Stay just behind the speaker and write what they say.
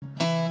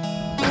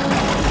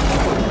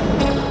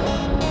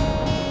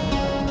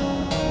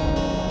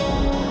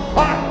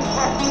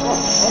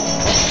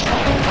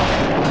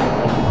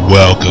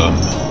Welcome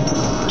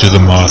to the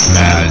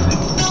Mothman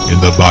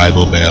in the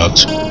Bible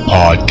Belt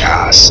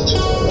podcast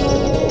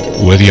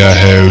with your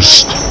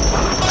host,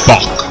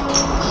 Buck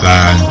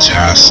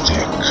Fantastic.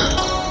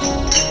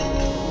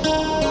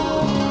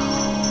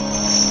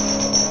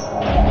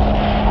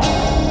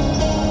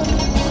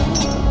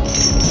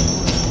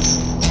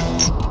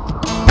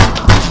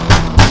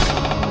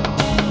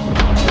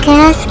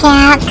 Girl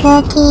Scout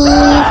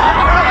cookies.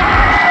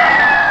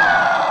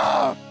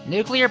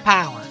 Nuclear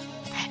power.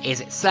 Is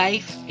it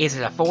safe? Is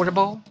it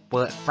affordable?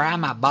 Will it fry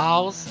my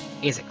balls?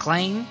 Is it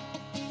clean?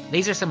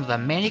 These are some of the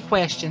many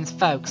questions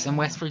folks in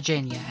West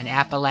Virginia and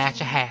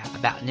Appalachia have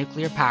about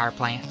nuclear power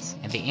plants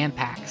and the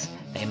impacts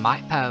they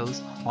might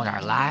pose on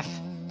our life,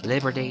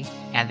 liberty,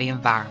 and the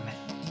environment.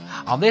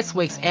 On this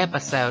week's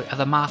episode of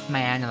the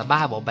Mothman in the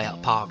Bible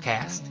Belt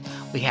podcast,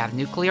 we have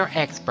nuclear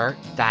expert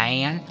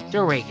Diane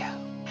D'Arrigo.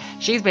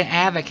 She's been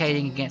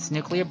advocating against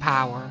nuclear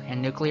power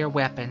and nuclear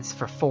weapons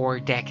for 4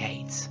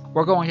 decades.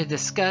 We're going to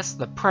discuss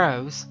the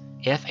pros,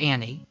 if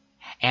any,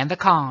 and the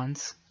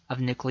cons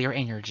of nuclear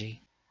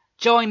energy.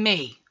 Join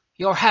me,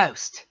 your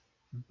host,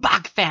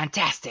 Buck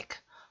Fantastic,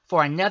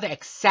 for another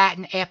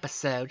exciting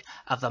episode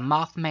of the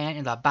Mothman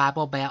in the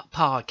Bible Belt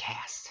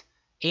podcast.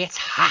 It's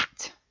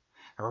hot.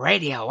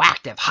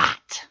 Radioactive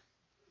hot.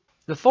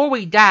 Before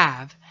we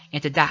dive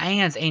into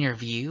Diane's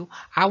interview,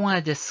 I want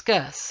to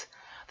discuss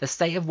the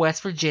state of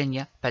West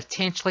Virginia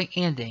potentially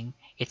ending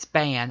its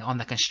ban on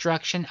the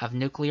construction of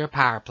nuclear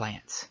power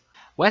plants.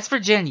 West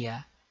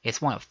Virginia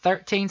is one of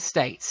 13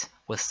 states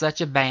with such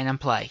a ban in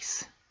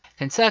place.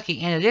 Kentucky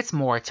ended its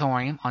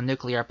moratorium on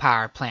nuclear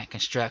power plant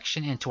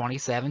construction in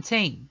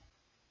 2017.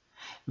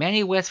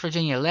 Many West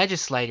Virginia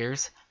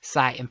legislators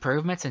cite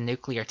improvements in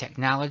nuclear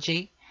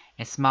technology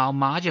and small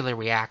modular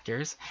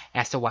reactors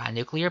as to why a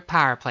nuclear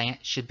power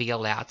plant should be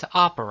allowed to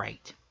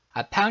operate.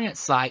 Opponents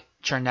cite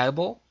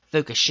Chernobyl,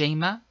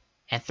 Fukushima,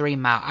 and 3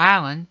 Mile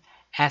Island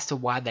as to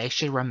why they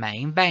should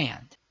remain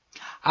banned.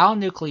 All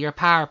nuclear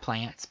power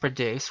plants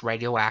produce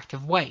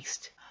radioactive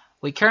waste.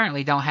 We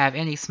currently don't have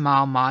any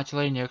small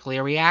modular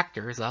nuclear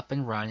reactors up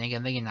and running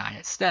in the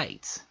United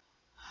States.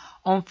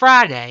 On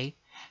Friday,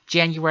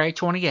 January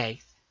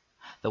 28th,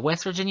 the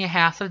West Virginia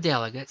House of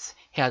Delegates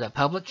held a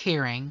public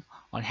hearing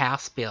on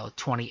House Bill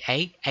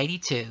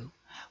 2882,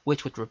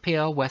 which would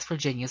repeal West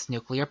Virginia's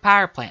nuclear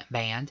power plant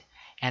ban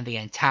and the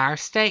entire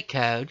state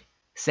code,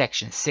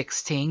 Section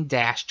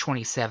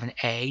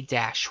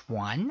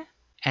 16-27A-1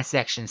 and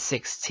Section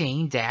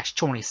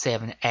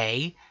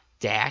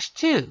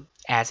 16-27A-2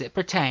 as it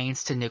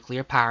pertains to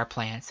nuclear power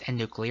plants and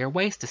nuclear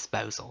waste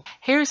disposal.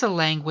 Here's the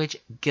language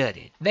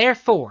gutted.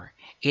 Therefore,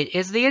 it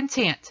is the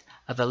intent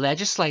of the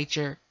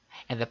legislature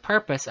and the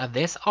purpose of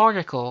this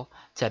article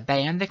to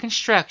ban the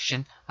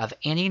construction of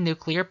any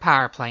nuclear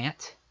power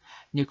plant,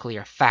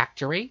 nuclear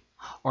factory,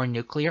 or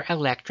nuclear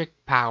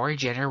electric power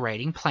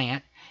generating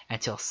plant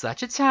until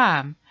such a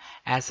time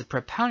as the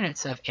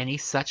proponents of any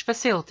such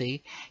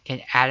facility can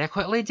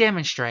adequately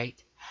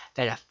demonstrate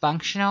that a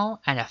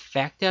functional and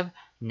effective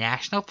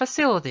national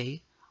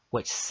facility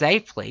which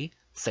safely,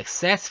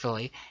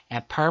 successfully,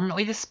 and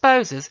permanently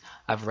disposes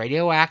of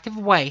radioactive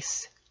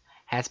waste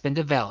has been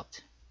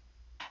developed.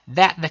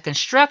 That the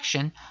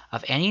construction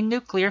of any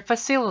nuclear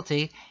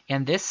facility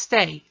in this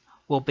state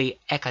will be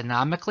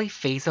economically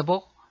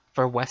feasible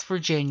for West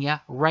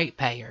Virginia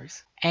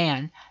ratepayers,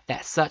 and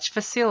that such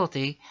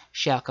facility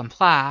shall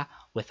comply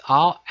with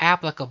all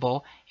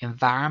applicable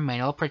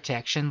environmental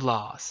protection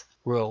laws,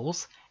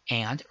 rules,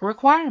 and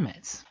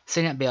requirements.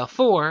 Senate Bill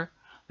 4,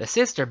 the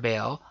sister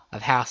bill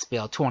of House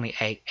Bill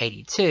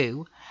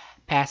 2882,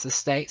 passed the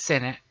state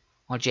Senate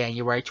on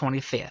January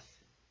 25th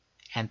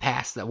and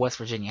passed the West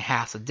Virginia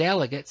House of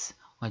Delegates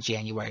on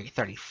January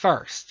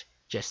 31st,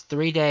 just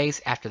 3 days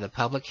after the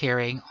public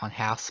hearing on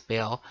House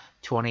Bill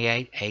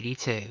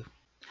 2882.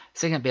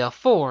 Senate Bill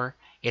 4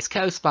 is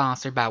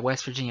co-sponsored by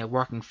West Virginia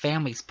Working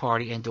Families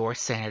Party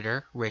endorsed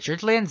Senator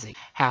Richard Lindsay.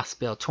 House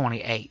Bill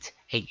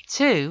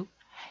 2882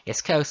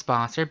 is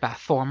co-sponsored by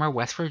former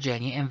West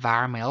Virginia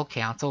Environmental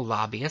Council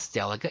lobbyist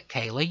delegate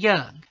Kayla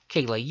Young.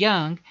 Kayla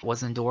Young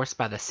was endorsed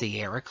by the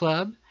Sierra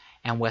Club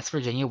and West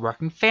Virginia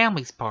Working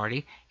Families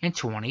Party in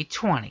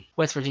 2020.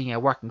 West Virginia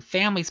Working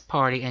Families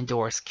Party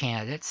endorsed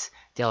candidates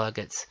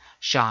delegates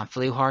Sean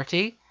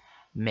Fluharty,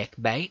 Mick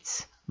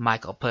Bates,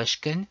 Michael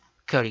Pushkin,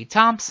 Cody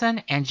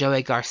Thompson, and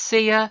Joey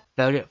Garcia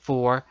voted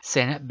for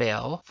Senate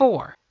Bill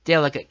 4.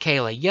 Delegate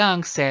Kayla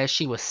Young says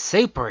she was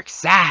super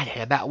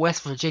excited about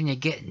West Virginia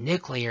getting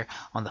nuclear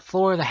on the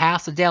floor of the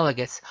House of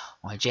Delegates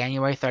on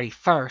January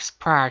 31st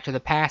prior to the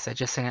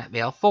passage of Senate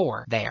Bill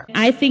 4 there.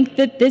 I think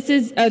that this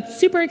is a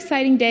super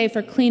exciting day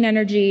for clean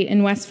energy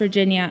in West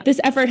Virginia. This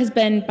effort has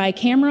been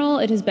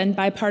bicameral, it has been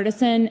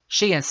bipartisan.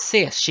 She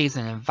insists she's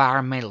an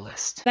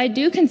environmentalist. I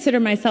do consider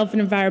myself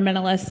an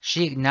environmentalist.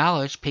 She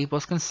acknowledged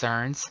people's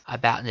concerns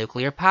about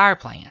nuclear power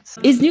plants.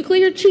 Is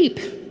nuclear cheap?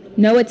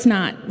 No, it's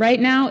not.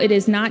 Right now, it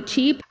is not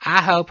cheap.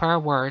 I hope her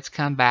words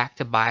come back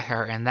to bite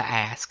her in the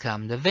ass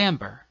come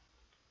November.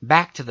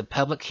 Back to the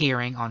public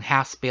hearing on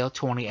House Bill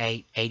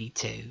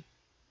 2882.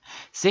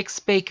 6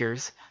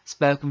 speakers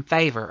spoke in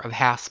favor of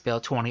House Bill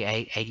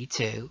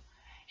 2882,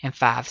 and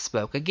 5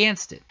 spoke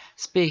against it.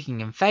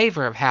 Speaking in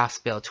favor of House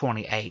Bill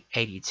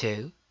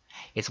 2882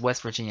 is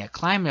West Virginia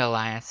Climate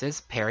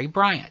Alliance's Perry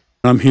Bryant.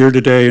 I'm here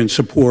today in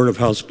support of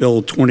House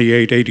Bill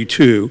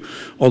 2882,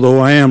 although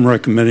I am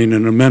recommending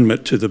an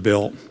amendment to the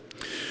bill.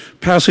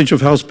 Passage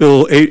of House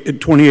Bill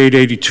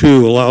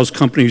 2882 allows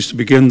companies to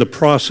begin the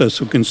process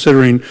of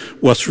considering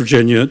West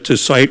Virginia to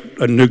site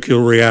a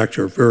nuclear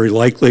reactor, very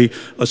likely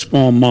a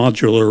small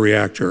modular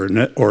reactor,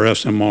 or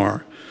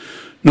SMR.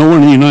 No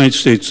one in the United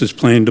States is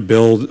planning to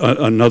build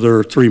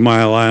another 3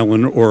 Mile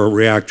Island or a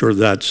reactor of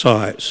that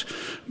size.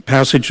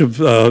 Passage of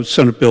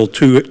Senate Bill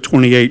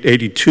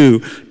 2882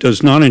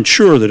 does not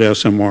ensure that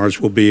SMRs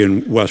will be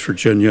in West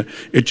Virginia.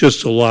 It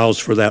just allows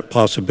for that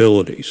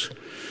possibilities.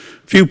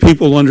 Few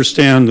people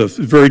understand the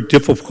very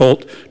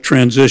difficult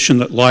transition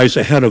that lies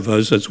ahead of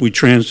us as we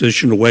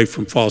transition away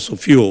from fossil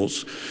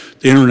fuels.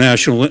 The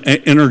International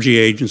Energy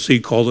Agency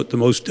called it the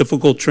most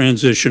difficult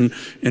transition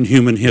in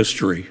human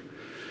history.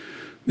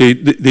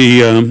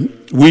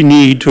 We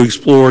need to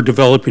explore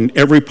developing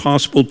every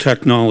possible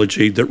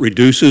technology that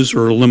reduces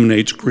or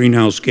eliminates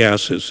greenhouse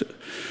gases.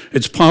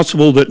 It's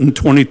possible that in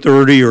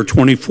 2030 or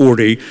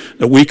 2040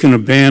 that we can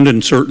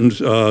abandon certain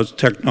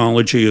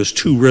technology as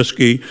too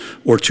risky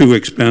or too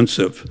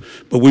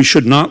expensive. But we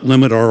should not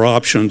limit our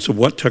options of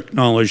what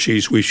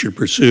technologies we should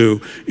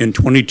pursue in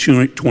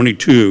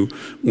 2022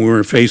 when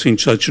we're facing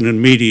such an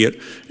immediate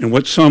and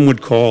what some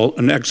would call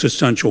an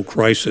existential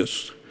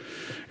crisis.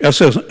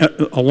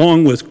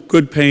 Along with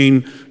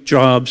good-paying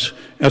jobs,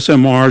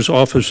 SMRs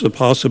offers the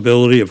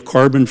possibility of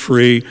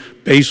carbon-free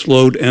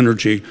baseload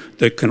energy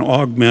that can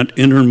augment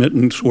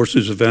intermittent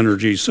sources of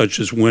energy such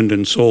as wind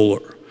and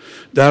solar.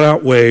 That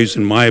outweighs,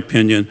 in my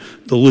opinion,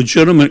 the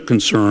legitimate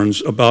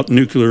concerns about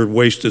nuclear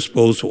waste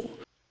disposal.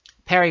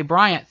 Perry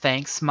Bryant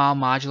thinks small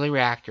modular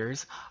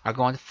reactors are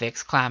going to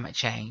fix climate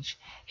change,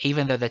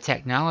 even though the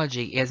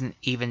technology isn't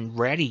even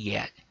ready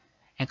yet,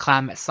 and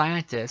climate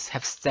scientists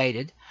have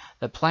stated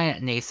the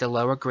planet needs to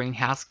lower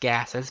greenhouse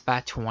gases by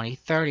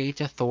 2030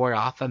 to thwart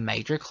off a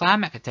major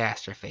climate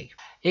catastrophe.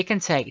 It can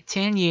take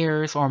 10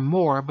 years or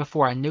more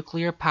before a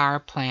nuclear power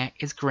plant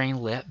is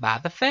greenlit by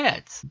the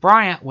feds.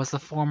 Bryant was the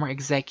former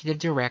executive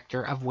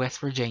director of West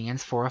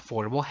Virginians for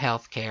Affordable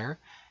Health Care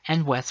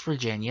and West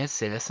Virginia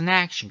Citizen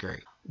Action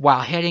Group.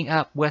 While heading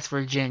up West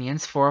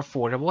Virginians for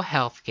Affordable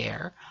Health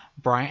Care,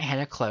 Bryant had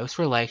a close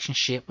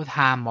relationship with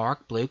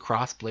Highmark Blue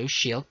Cross Blue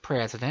Shield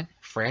president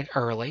Fred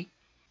Early,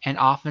 and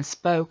often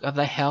spoke of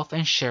the health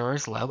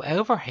insurer's low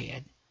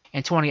overhead.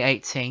 In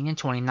 2018 and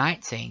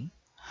 2019,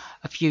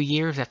 a few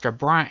years after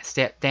Bryant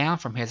stepped down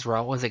from his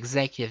role as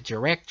executive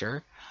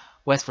director,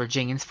 West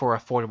Virginians for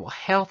Affordable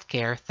Health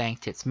Care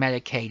thanked its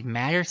Medicaid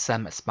Matters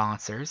Summit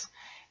sponsors,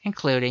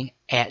 including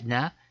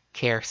Aetna,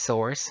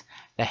 CareSource,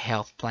 the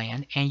Health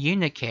Plan, and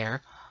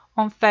Unicare,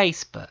 on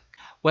Facebook.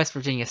 West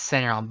Virginia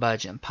Center on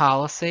Budget and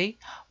Policy,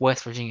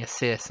 West Virginia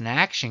Citizen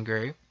Action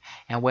Group,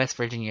 and West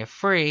Virginia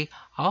Free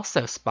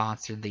also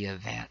sponsored the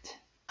event.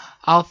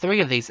 All 3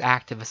 of these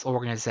activist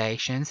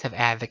organizations have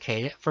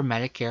advocated for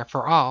Medicare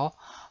for all,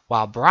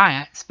 while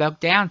Bryant spoke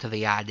down to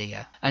the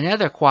idea.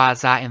 Another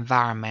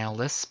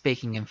quasi-environmentalist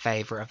speaking in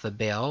favor of the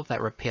bill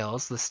that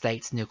repeals the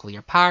state's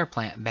nuclear power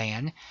plant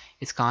ban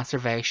is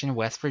Conservation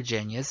West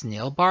Virginia's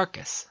Neil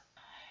Barkas.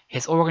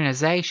 His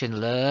organization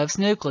loves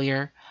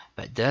nuclear,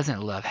 but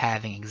doesn't love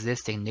having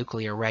existing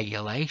nuclear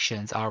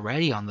regulations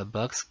already on the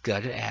books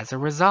gutted as a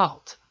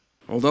result.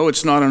 Although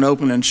it's not an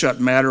open and shut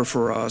matter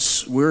for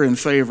us, we're in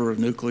favor of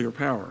nuclear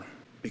power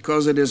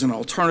because it is an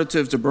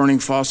alternative to burning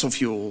fossil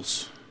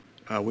fuels,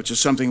 which is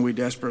something we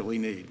desperately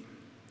need.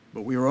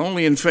 But we are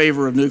only in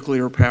favor of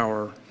nuclear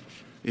power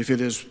if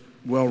it is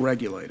well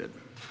regulated.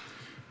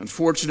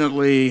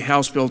 Unfortunately,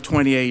 House Bill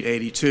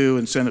 2882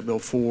 and Senate Bill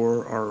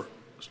 4 are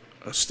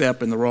a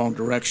step in the wrong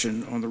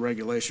direction on the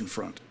regulation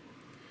front.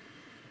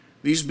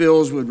 These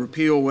bills would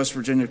repeal West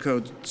Virginia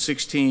Code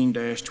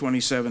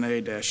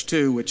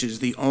 16-27A-2, which is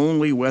the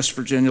only West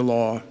Virginia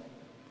law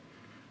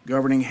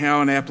governing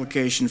how an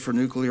application for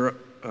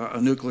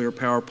a nuclear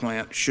power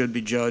plant should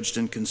be judged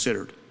and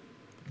considered.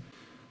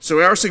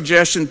 So our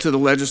suggestion to the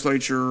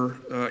legislature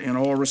in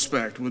all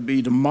respect would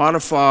be to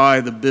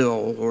modify the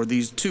bill, or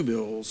these 2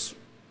 bills,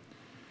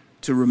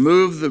 to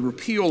remove the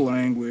repeal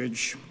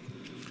language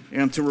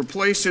and to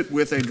replace it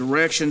with a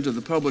direction to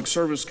the Public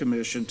Service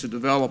Commission to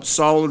develop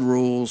solid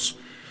rules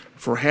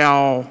for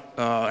how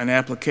an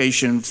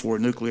application for a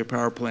nuclear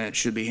power plant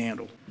should be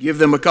handled. Give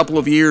them a couple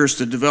of years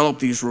to develop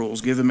these rules,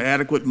 give them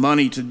adequate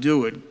money to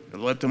do it,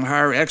 and let them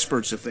hire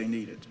experts if they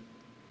need it.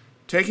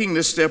 Taking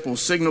this step will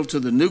signal to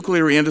the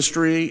nuclear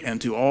industry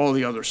and to all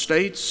the other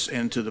states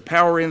and to the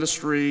power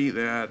industry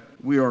that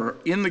we are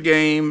in the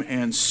game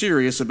and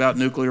serious about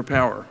nuclear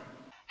power.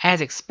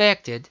 As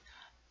expected,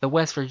 the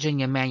West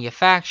Virginia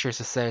Manufacturers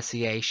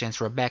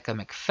Association's Rebecca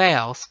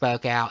McPhail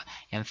spoke out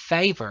in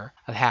favor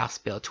of House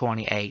Bill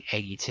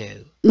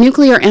 2882.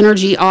 Nuclear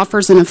energy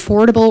offers an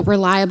affordable,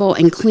 reliable,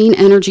 and clean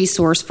energy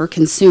source for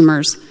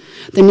consumers.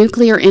 The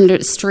nuclear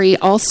industry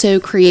also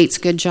creates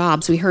good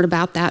jobs. We heard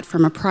about that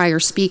from a prior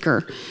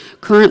speaker,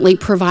 currently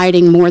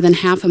providing more than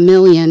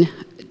 500,000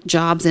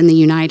 jobs in the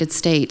United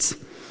States.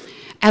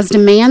 As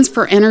demands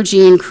for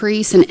energy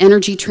increase and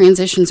energy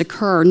transitions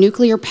occur,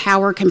 nuclear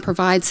power can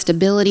provide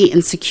stability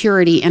and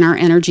security in our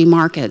energy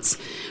markets.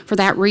 For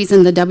that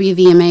reason, the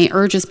WVMA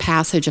urges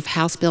passage of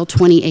House Bill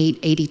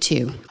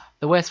 2882.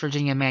 The West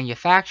Virginia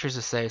Manufacturers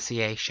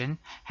Association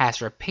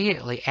has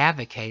repeatedly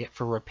advocated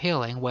for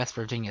repealing West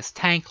Virginia's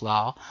tank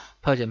law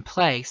put in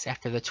place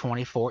after the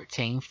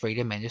 2014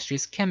 Freedom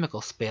Industries chemical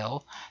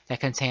spill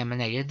that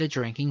contaminated the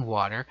drinking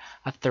water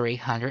of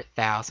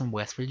 300,000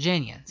 West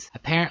Virginians.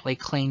 Apparently,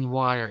 clean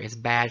water is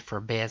bad for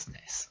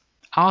business.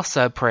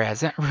 Also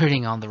present,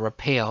 rooting on the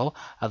repeal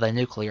of the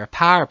nuclear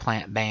power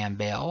plant ban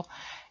bill,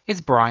 is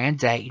Brian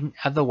Dayton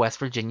of the West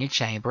Virginia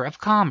Chamber of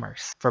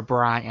Commerce. For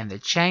Brian and the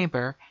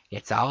Chamber,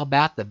 it's all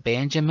about the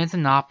Benjamins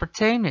and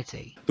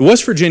opportunity. The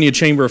West Virginia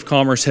Chamber of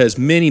Commerce has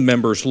many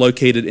members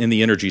located in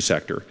the energy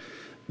sector.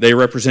 They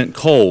represent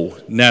coal,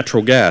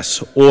 natural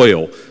gas,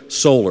 oil,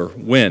 solar,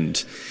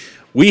 wind.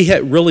 We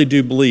really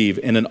do believe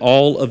in an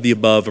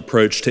all-of-the-above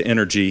approach to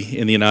energy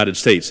in the United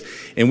States,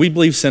 and we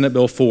believe Senate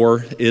Bill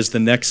 4 is the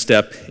next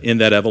step in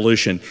that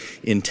evolution.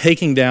 In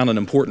taking down an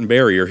important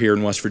barrier here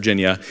in West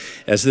Virginia,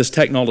 as this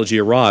technology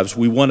arrives,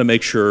 we want to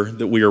make sure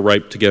that we are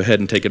ripe to go ahead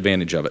and take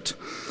advantage of it.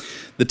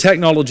 The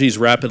technology is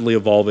rapidly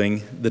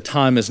evolving, the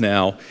time is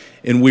now,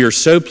 and we are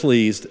so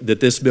pleased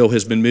that this bill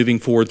has been moving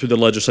forward through the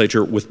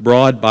legislature with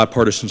broad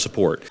bipartisan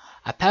support.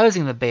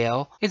 Opposing the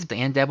bill is the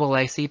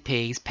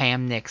NAACP's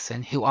Pam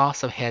Nixon, who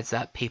also heads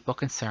up people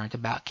concerned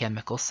about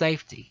chemical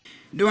safety.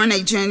 During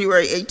a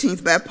January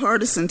 18th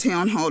bipartisan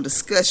town hall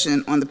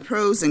discussion on the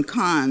pros and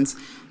cons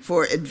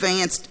for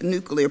advanced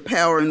nuclear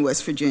power in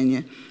West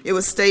Virginia, it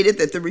was stated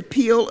that the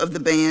repeal of the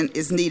ban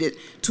is needed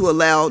to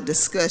allow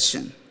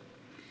discussion.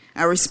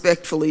 I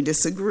respectfully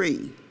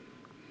disagree.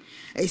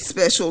 A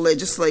special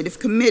legislative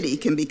committee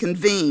can be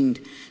convened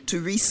to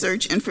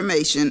research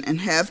information and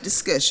have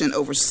discussion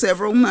over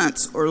several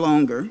months or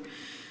longer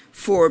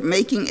before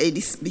making a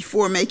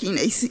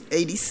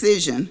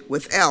decision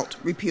without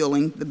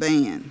repealing the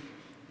ban.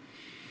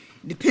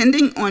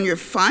 Depending on your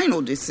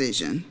final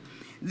decision,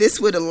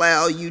 this would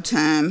allow you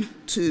time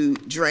to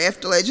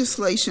draft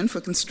legislation for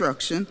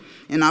construction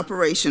and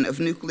operation of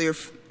nuclear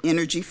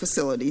energy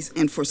facilities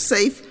and for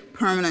safe,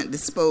 permanent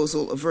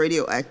disposal of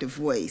radioactive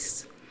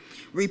waste.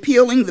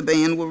 Repealing the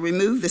ban will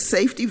remove the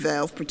safety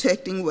valve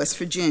protecting West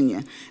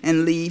Virginia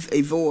and leave a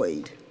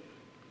void.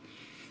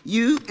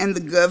 You and the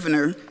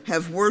governor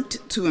have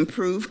worked to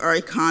improve our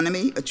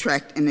economy,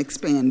 attract and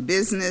expand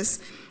business,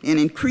 and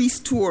increase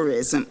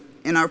tourism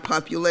in our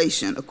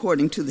population,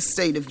 according to the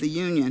State of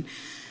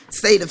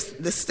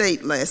the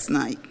State last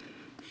night.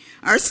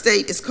 Our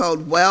state is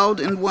called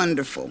Wild and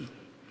Wonderful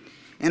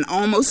and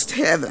almost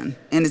heaven,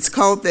 and it's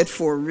called that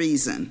for a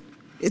reason.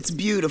 It's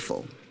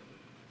beautiful.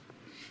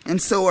 And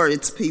so are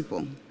its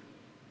people.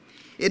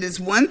 It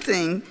is one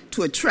thing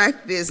to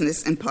attract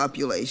business and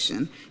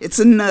population. It's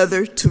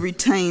another to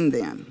retain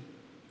them.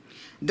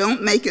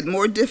 Don't make it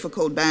more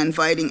difficult by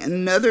inviting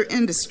another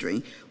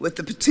industry with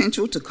the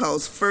potential to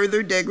cause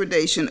further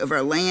degradation of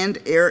our land,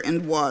 air,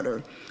 and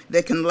water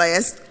that can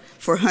last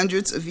for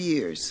hundreds of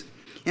years.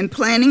 In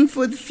planning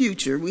for the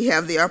future, we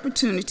have the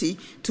opportunity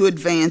to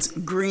advance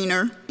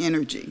greener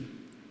energy: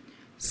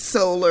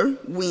 solar,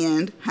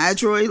 wind,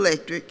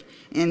 hydroelectric,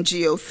 and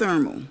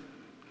geothermal.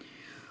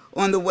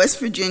 On the West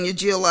Virginia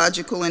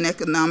Geological and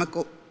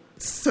Economical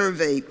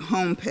Survey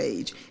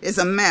homepage is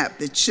a map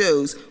that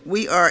shows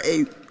we are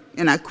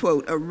and I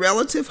quote, a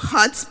relative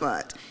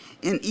hotspot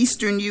in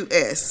eastern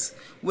U.S.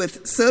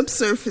 with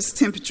subsurface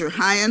temperature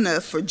high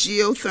enough for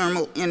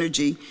geothermal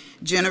energy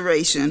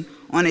generation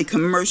on a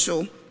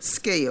commercial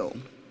scale.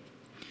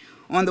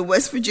 On the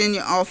West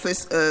Virginia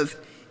Office of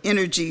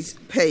Energy's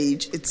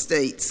page, it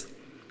states,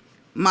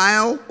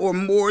 mile or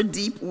more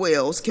deep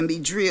wells can be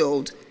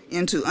drilled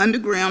into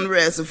underground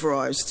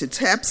reservoirs to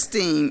tap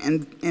steam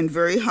and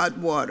very hot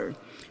water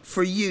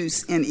for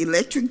use in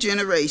electric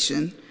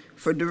generation,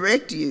 for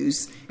direct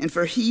use, and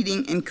for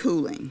heating and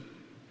cooling.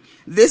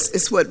 This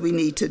is what we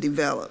need to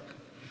develop.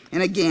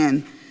 And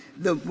again,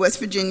 the West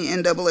Virginia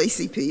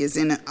NAACP is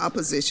in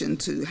opposition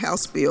to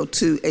House Bill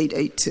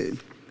 2882.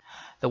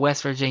 The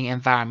West Virginia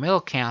Environmental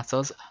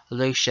Council's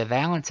Lucia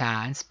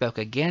Valentine spoke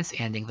against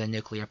ending the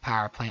nuclear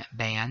power plant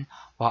ban,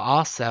 while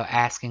also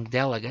asking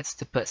delegates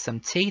to put some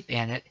teeth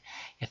in it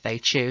if they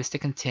choose to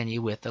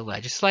continue with the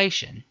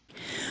legislation.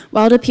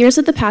 While it appears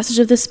that the passage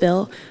of this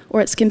bill, or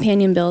its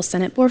companion bill,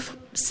 Senate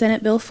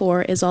Bill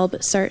 4, is all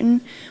but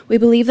certain, we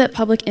believe that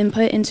public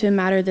input into a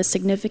matter this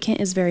significant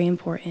is very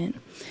important.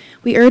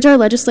 We urge our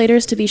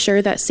legislators to be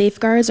sure that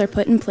safeguards are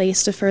put in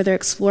place to further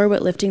explore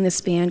what lifting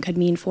this ban could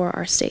mean for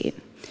our state.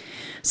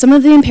 Some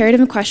of the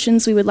imperative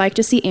questions we would like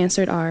to see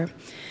answered are: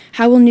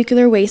 how will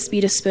nuclear waste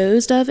be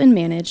disposed of and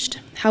managed?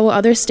 How will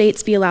other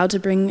states be allowed to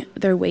bring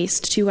their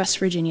waste to West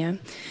Virginia?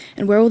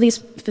 And where will these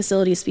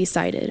facilities be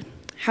sited?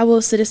 How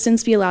will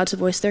citizens be allowed to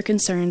voice their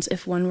concerns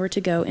if one were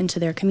to go into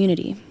their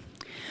community?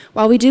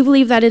 While we do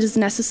believe that it is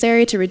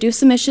necessary to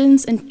reduce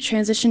emissions and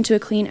transition to a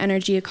clean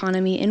energy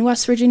economy in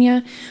West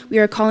Virginia, we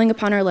are calling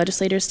upon our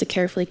legislators to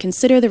carefully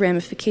consider the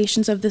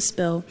ramifications of this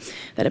bill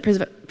that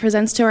it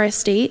presents to our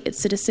state, its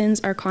citizens,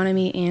 our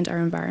economy, and our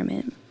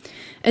environment.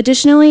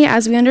 Additionally,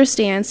 as we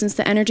understand, since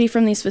the energy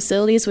from these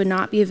facilities would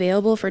not be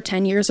available for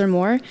 10 years or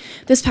more,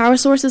 this power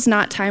source is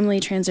not timely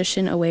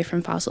transition away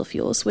from fossil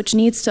fuels, which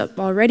needs to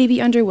already be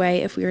underway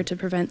if we are to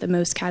prevent the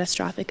most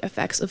catastrophic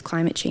effects of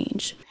climate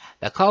change.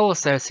 The Coal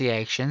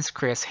Association's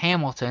Chris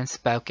Hamilton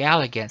spoke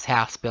out against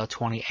House Bill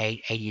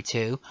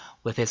 2882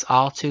 with his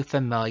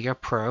all-too-familiar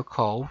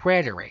pro-coal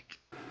rhetoric.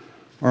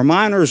 Our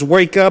miners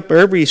wake up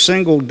every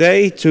single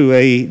day to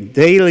a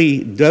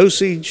daily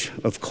dosage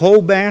of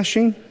coal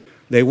bashing.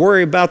 They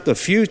worry about the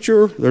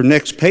future, their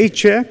next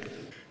paycheck.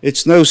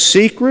 It's no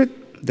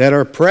secret that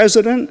our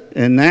president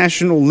and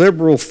national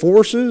liberal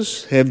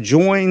forces have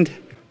joined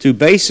to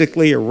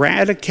basically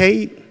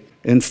eradicate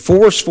and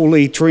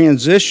forcefully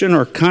transition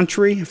our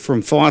country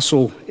from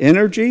fossil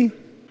energy.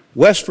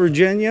 West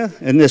Virginia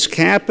and this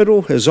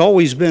capital has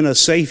always been a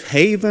safe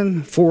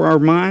haven for our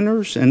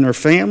miners and their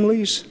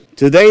families.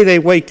 Today they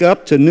wake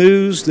up to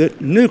news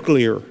that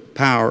nuclear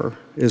power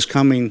is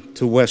coming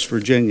to West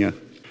Virginia.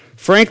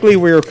 Frankly,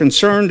 we are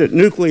concerned that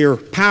nuclear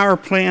power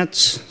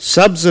plants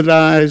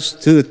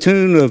subsidized to the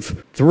tune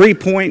of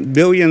 $3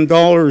 billion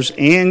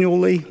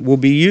annually will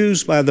be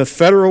used by the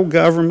federal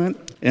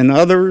government and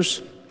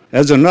others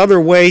as another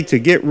way to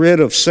get rid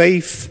of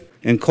safe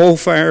and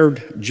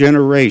coal-fired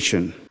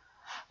generation.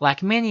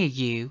 Like many of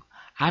you,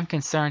 I'm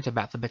concerned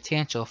about the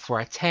potential for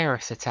a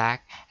terrorist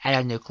attack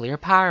at a nuclear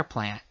power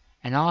plant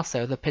and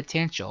also the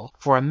potential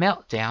for a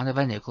meltdown of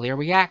a nuclear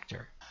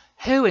reactor.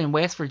 Who in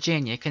West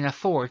Virginia can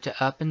afford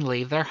to up and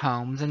leave their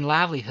homes and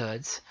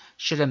livelihoods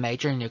should a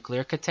major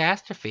nuclear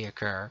catastrophe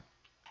occur?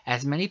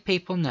 As many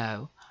people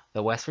know,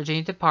 the West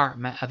Virginia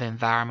Department of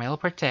Environmental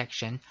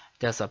Protection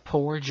does a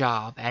poor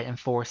job at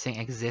enforcing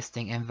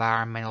existing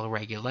environmental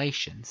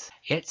regulations.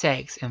 It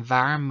takes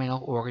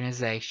environmental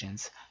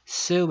organizations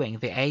suing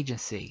the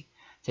agency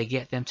to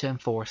get them to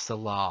enforce the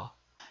law.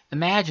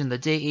 Imagine the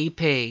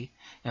DEP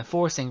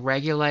enforcing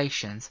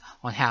regulations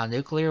on how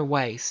nuclear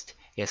waste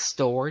is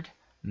stored,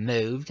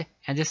 moved,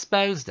 and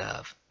disposed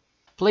of.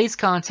 Please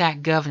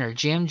contact Governor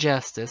Jim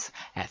Justice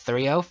at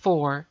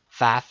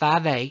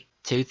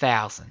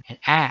 304-558-2000 and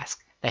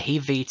ask that he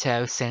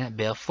veto Senate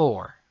Bill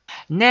 4.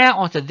 Now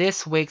on to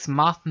this week's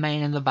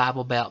Mothman in the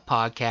Bible Belt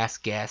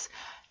podcast guest,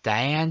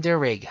 Diane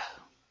Dorigo.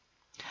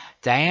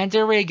 Diane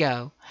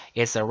Dorigo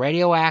is the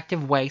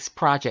Radioactive Waste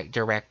Project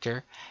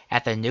Director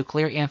at the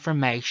Nuclear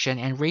Information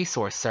and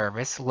Resource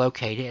Service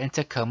located in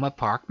Tacoma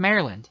Park,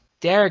 Maryland.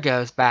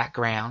 Dorigo's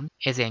background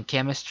is in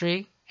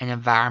chemistry and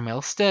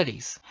environmental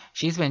studies.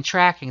 She's been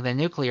tracking the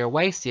nuclear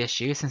waste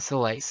issue since the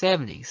late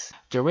 70s.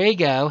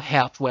 Dorigo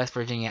helped West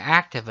Virginia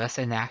activists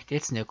enact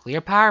its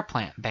nuclear power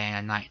plant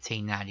ban in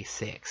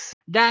 1996.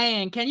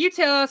 Diane, can you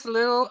tell us a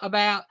little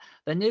about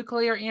the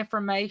Nuclear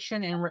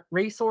Information and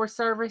Resource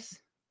Service?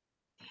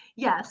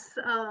 Yes.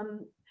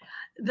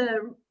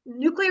 The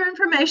Nuclear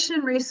Information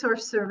and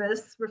Resource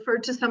Service,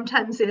 referred to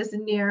sometimes as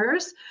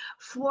NIRS,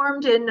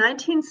 formed in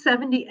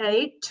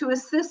 1978 to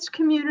assist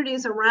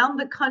communities around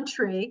the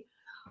country,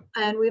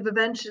 and we've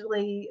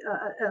eventually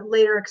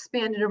later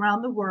expanded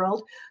around the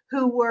world,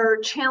 who were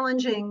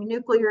challenging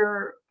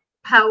nuclear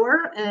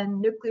power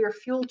and nuclear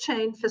fuel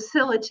chain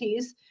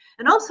facilities,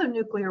 and also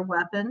nuclear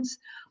weapons.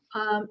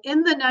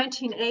 In the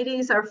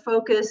 1980s, our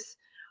focus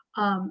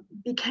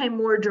became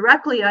more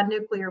directly on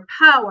nuclear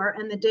power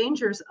and the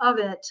dangers of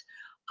it,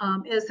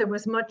 as there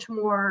was much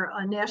more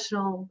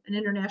national and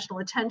international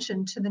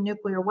attention to the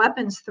nuclear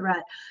weapons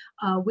threat.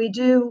 We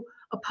do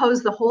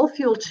oppose the whole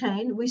fuel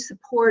chain. We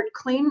support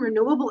clean,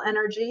 renewable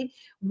energy.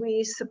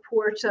 We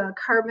support a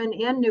carbon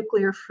and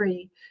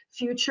nuclear-free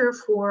future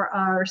for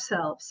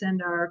ourselves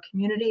and our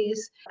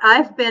communities.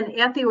 I've been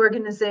at the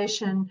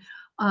organization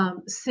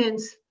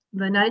since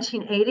the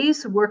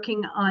 1980s,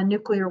 working on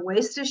nuclear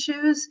waste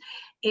issues,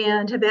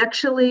 and have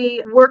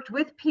actually worked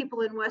with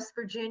people in West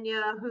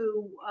Virginia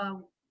who,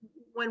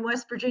 when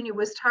West Virginia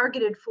was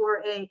targeted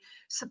for a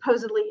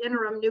supposedly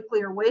interim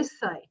nuclear waste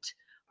site,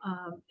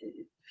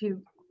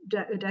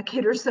 a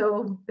decade or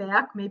so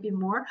back, maybe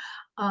more,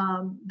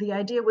 the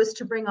idea was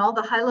to bring all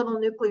the high-level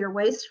nuclear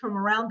waste from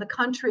around the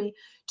country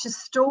to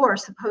store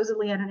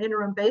supposedly on an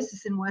interim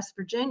basis in West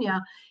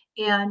Virginia.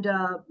 And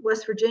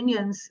West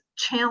Virginians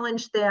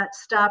challenged that,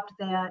 stopped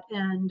that,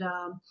 and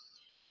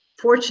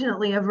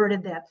fortunately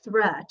averted that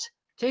threat.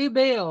 Two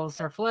bills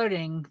are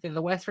floating through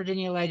the West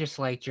Virginia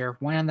legislature,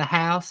 one in the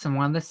House and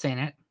one in the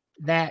Senate,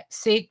 that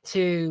seek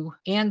to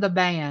end the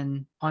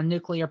ban on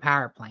nuclear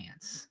power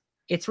plants.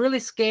 It's really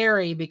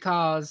scary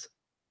because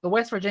the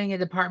West Virginia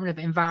Department of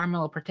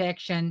Environmental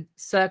Protection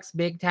sucks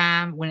big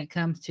time when it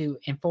comes to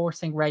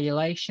enforcing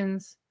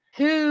regulations.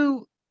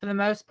 Who, for the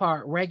most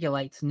part,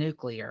 regulates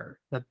nuclear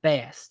the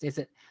best? Is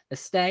it the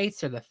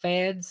states or the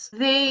feds?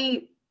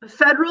 The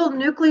Federal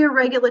Nuclear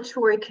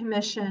Regulatory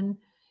Commission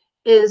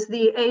is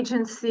the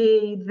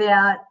agency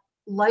that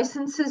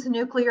licenses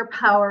nuclear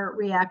power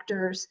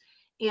reactors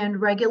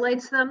and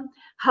regulates them.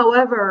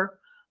 However,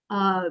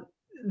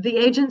 the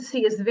agency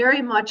is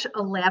very much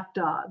a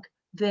lapdog.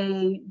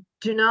 They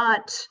do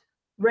not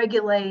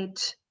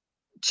regulate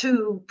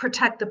to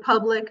protect the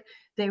public.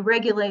 They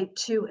regulate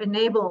to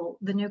enable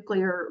the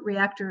nuclear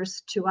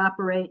reactors to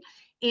operate.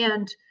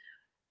 And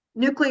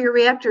nuclear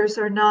reactors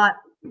are not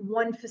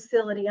one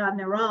facility on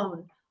their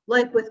own.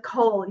 Like with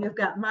coal, you've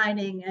got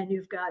mining and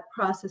you've got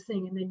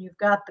processing, and then you've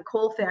got the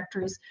coal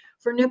factories.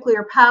 For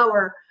nuclear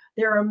power,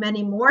 there are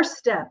many more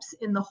steps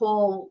in the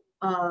whole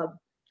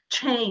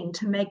chain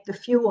to make the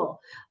fuel.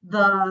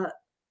 The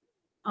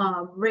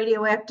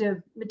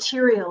radioactive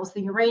materials,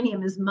 the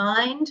uranium is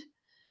mined,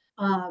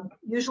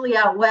 usually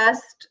out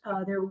west.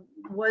 There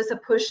was a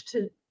push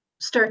to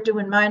start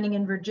doing mining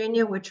in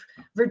Virginia, which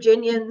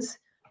Virginians,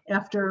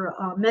 after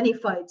many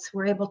fights,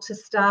 were able to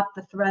stop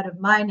the threat of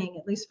mining,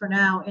 at least for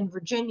now, in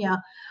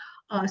Virginia.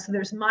 So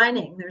there's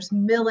mining, there's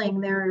milling,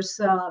 there's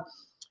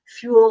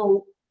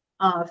fuel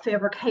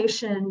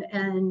fabrication,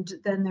 and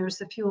then there's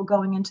the fuel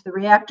going into the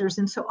reactors.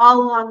 And so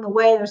all along the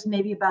way, there's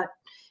maybe about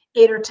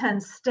 8 or 10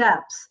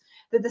 steps.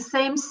 They're the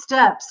same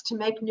steps to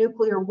make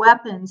nuclear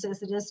weapons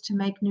as it is to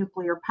make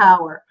nuclear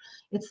power.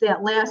 It's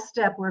that last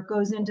step where it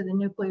goes into the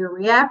nuclear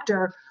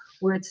reactor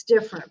where it's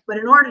different. But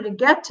in order to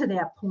get to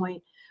that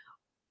point,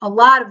 a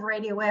lot of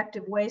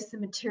radioactive waste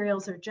and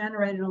materials are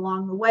generated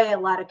along the way. A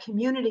lot of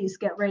communities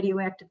get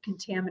radioactive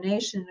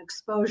contamination and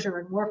exposure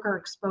and worker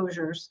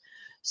exposures.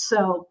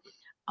 So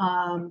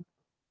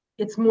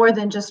it's more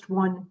than just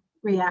one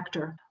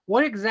reactor.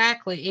 What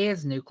exactly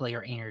is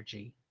nuclear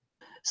energy?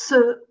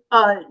 So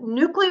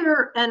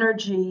nuclear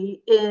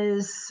energy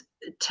is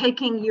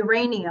taking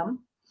uranium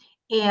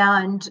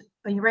and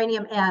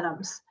uranium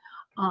atoms.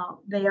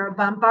 They are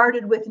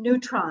bombarded with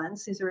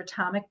neutrons. These are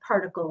atomic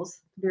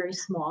particles, very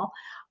small.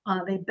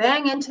 They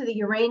bang into the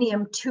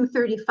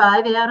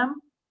uranium-235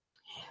 atom.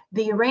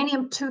 The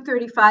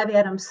uranium-235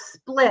 atom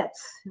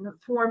splits and it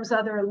forms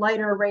other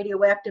lighter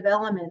radioactive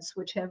elements,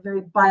 which have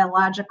very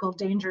biological,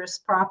 dangerous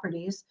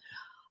properties.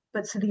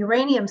 But so the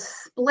uranium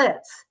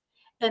splits,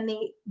 and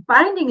the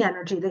binding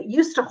energy that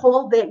used to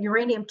hold that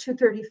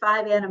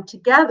uranium-235 atom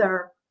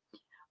together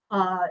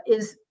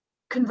is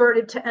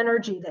converted to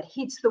energy that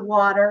heats the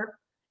water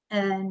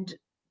and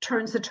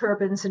turns the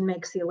turbines and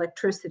makes the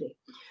electricity.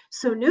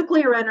 So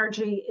nuclear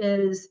energy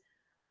is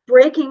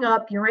breaking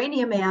up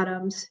uranium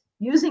atoms,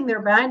 using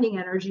their binding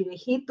energy to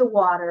heat the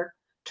water,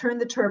 turn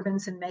the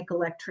turbines, and make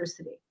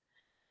electricity.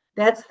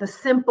 That's the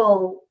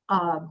simple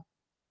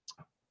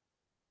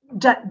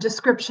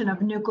description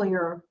of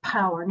nuclear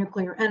power,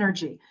 nuclear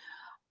energy.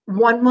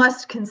 One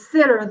must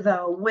consider,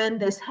 though, when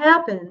this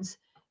happens,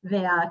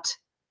 that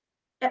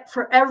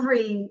for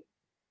every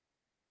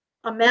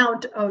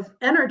amount of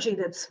energy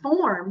that's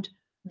formed,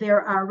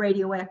 there are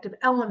radioactive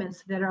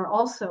elements that are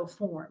also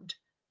formed.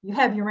 You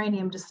have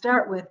uranium to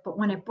start with, but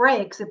when it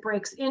breaks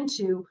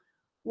into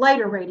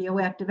lighter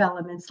radioactive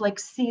elements like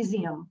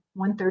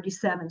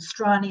cesium-137,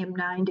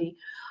 strontium-90,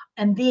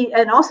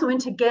 and also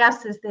into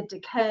gases that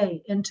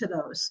decay into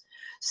those.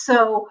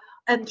 So,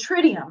 and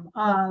tritium,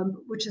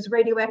 which is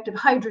radioactive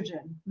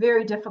hydrogen,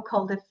 very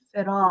difficult, if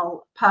at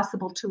all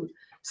possible, to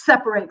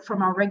separate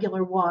from our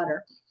regular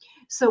water.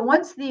 So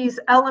once these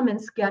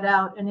elements get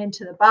out and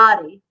into the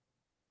body,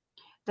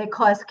 they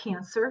cause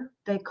cancer,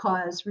 they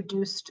cause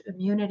reduced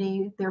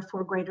immunity,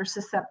 therefore greater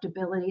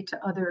susceptibility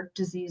to other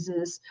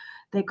diseases.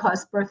 They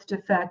cause birth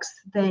defects,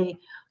 they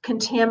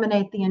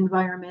contaminate the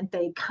environment,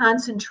 they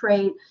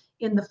concentrate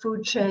in the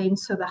food chain.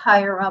 So the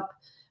higher up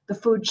the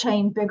food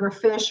chain, bigger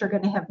fish are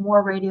going to have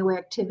more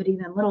radioactivity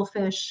than little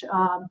fish.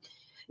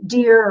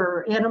 Deer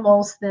or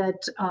animals that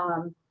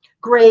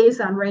graze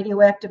on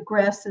radioactive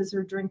grasses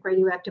or drink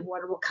radioactive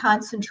water will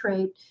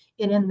concentrate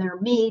it in their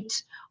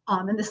meat,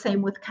 and the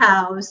same with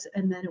cows,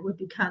 and then it would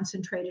be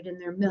concentrated in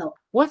their milk.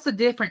 What's the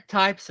different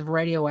types of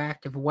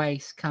radioactive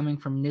waste coming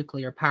from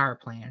nuclear power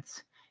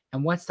plants,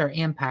 and what's their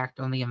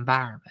impact on the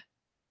environment?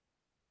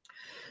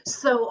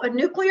 So a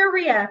nuclear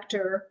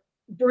reactor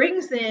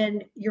brings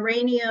in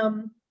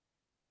uranium.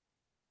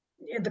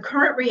 The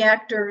current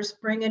reactors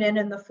bring it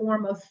in the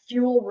form of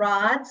fuel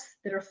rods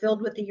that are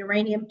filled with the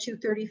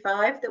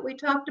uranium-235 that we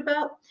talked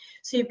about.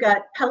 So you've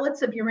got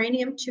pellets of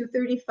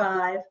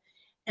uranium-235,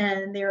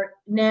 and they're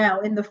now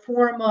in the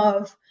form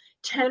of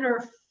 10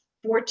 or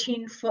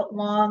 14 foot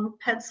long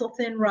pencil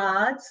thin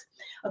rods.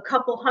 A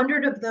couple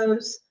hundred of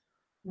those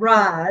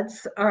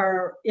rods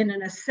are in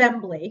an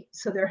assembly,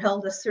 so they're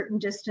held a certain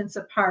distance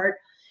apart.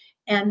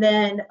 And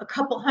then a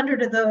couple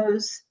hundred of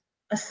those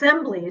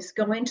assemblies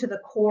go into the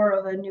core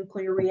of a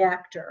nuclear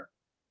reactor.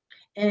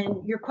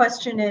 And your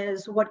question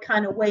is, what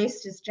kind of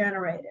waste is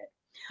generated?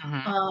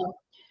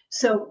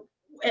 So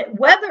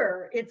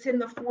whether it's in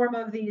the form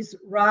of these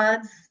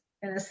rods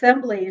and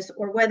assemblies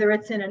or whether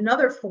it's in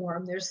another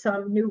form, there's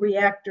some new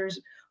reactors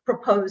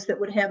proposed that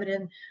would have it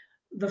in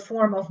the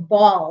form of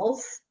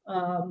balls,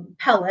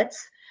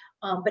 pellets.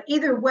 But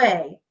either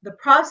way, the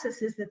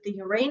process is that the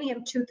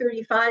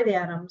uranium-235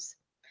 atoms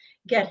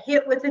get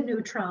hit with a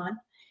neutron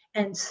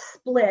and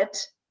split,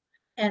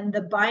 and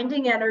the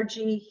binding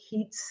energy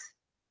heats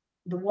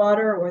the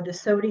water or the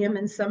sodium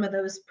in some of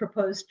those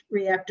proposed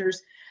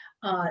reactors,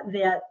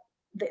 that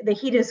the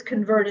heat is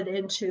converted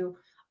into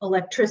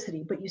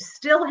electricity. But you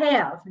still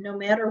have, no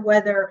matter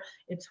whether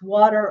it's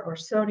water or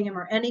sodium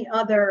or any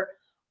other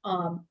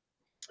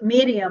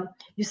medium,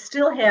 you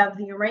still have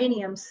the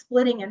uranium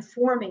splitting and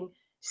forming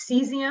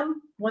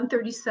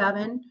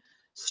cesium-137,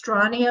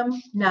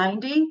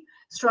 strontium-90.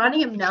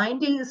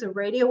 Strontium-90 is a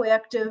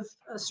radioactive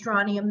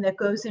strontium that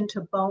goes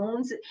into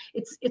bones.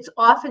 It's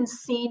often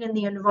seen in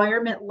the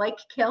environment like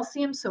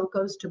calcium, so it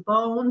goes to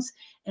bones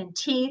and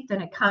teeth,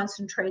 and it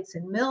concentrates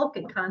in milk.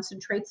 It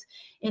concentrates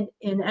in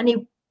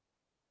any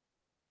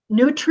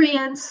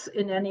nutrients,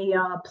 in any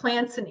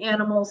plants and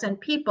animals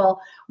and people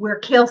where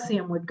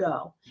calcium would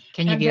go.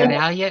 Can you get it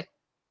out yet?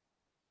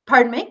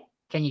 Pardon me?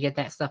 Can you get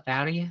that stuff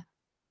out of you?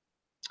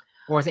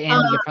 Or is it in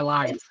you for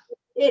life?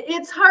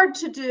 It's hard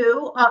to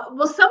do.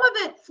 Well, some of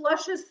it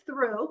flushes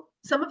through.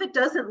 Some of it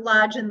doesn't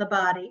lodge in the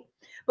body.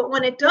 But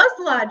when it does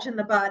lodge in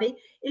the body,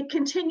 it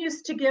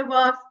continues to give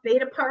off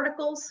beta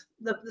particles,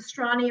 the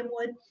strontium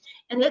would.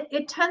 And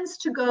it tends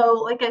to go,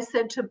 like I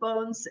said, to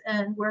bones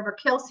and wherever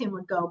calcium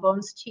would go,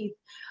 bones, teeth,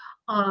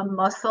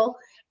 muscle.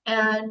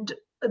 And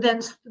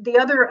then the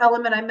other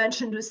element I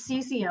mentioned was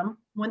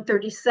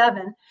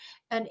cesium-137,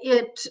 and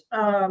it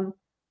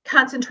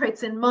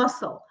concentrates in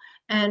muscle,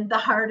 and the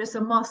heart is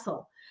a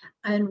muscle.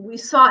 And we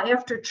saw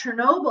after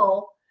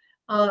Chernobyl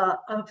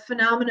a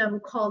phenomenon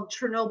called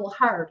Chernobyl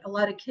heart. A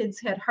lot of kids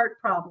had heart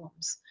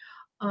problems.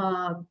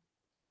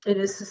 It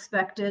is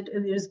suspected,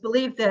 it is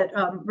believed that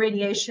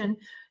radiation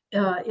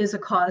is a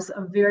cause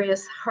of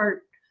various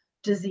heart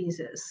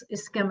diseases,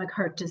 ischemic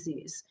heart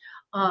disease.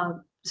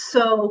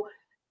 So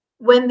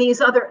when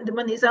these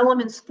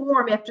elements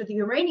form after the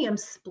uranium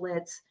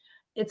splits,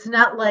 it's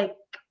not like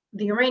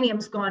the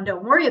uranium's gone,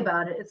 don't worry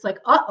about it. It's like,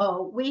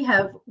 uh-oh, we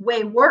have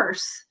way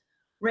worse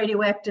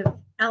radioactive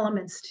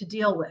elements to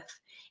deal with.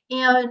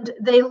 And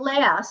they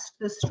last.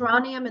 The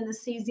strontium and the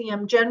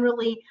cesium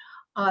generally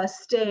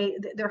stay,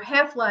 their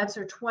half-lives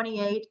are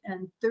 28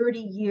 and 30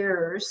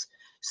 years.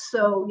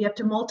 So you have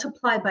to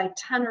multiply by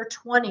 10 or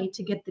 20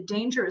 to get the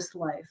dangerous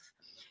life.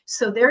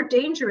 So they're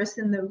dangerous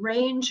in the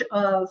range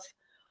of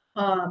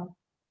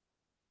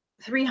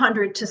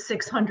 300 to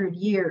 600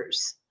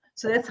 years.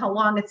 So that's how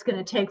long it's going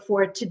to take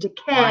for it to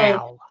decay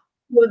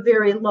to a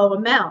very low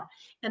amount.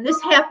 And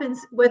this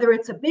happens whether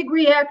it's a big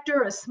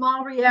reactor, a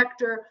small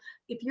reactor.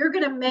 If you're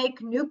going to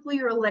make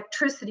nuclear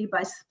electricity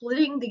by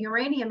splitting the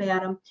uranium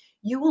atom,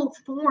 you will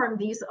form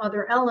these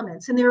other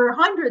elements. And there are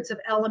hundreds of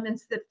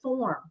elements that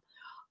form.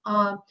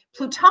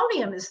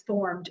 Plutonium is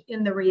formed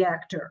in the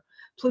reactor.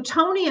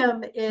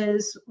 Plutonium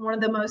is one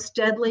of the most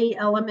deadly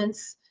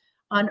elements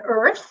on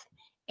Earth,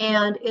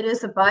 and it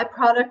is a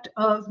byproduct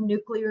of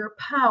nuclear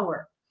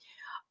power.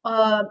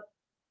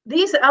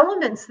 These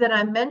elements that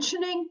I'm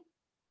mentioning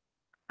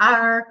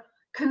are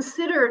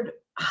considered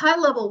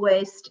high-level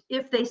waste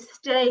if they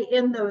stay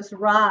in those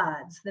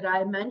rods that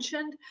I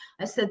mentioned.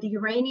 I said the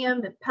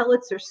uranium, the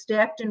pellets are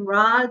stacked in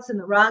rods, and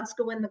the rods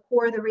go in the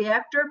core of the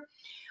reactor.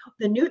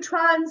 The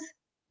neutrons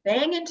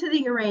bang into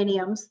the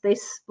uraniums, they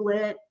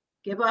split,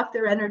 give off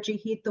their energy,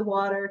 heat the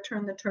water,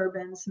 turn the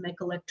turbines,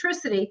 make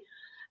electricity,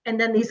 and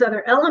then these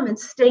other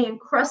elements stay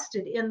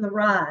encrusted in the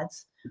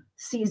rods.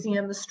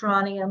 Cesium, the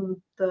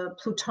strontium, the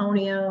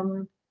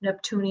plutonium,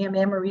 neptunium,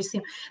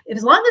 americium.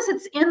 As long as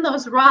it's in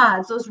those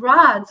rods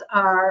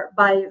are,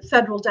 by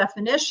federal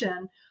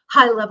definition,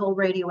 high-level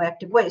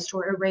radioactive waste,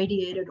 or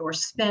irradiated or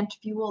spent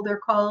fuel, they're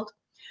called.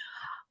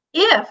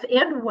 If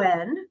and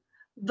when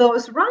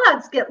those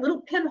rods get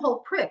little pinhole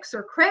pricks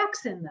or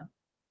cracks in them,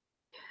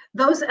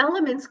 those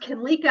elements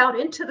can leak out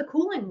into the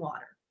cooling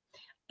water.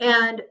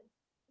 And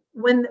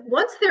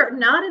once they're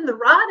not in the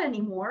rod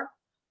anymore,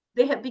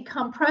 they have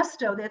become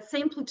presto, that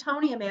same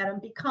plutonium atom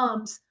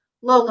becomes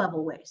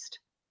low-level waste.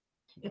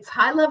 It's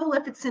high level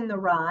if it's in the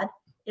rod.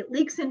 It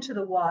leaks into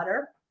the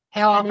water.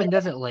 How often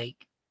does it leak?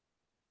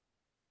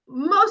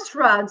 Most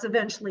rods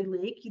eventually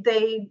leak.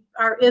 They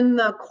are in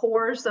the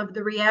cores of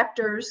the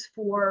reactors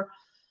for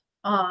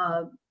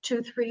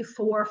 2, 3,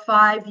 4,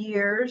 5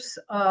 years.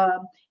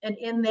 And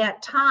in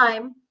that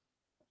time,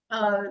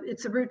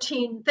 it's a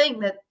routine thing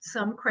that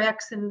some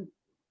cracks and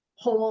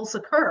holes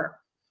occur.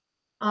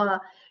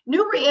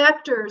 New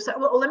reactors,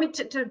 well, let me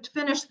to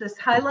finish this,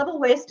 high-level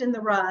waste in the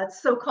rods,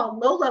 so-called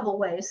low-level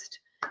waste,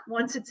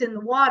 once it's in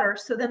the water.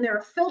 So then there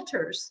are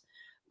filters.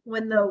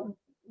 When the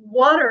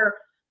water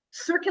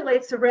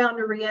circulates around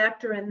a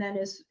reactor and then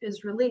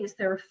is released,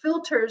 there are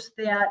filters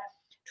that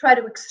try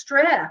to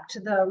extract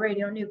the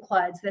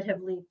radionuclides that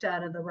have leaked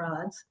out of the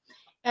rods.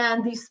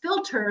 And these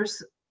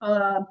filters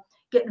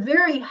get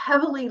very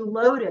heavily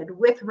loaded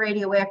with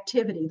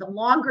radioactivity. The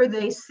longer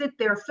they sit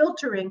there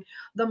filtering,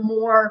 the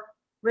more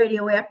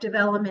radioactive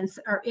elements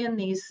are in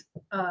these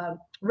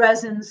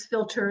resins,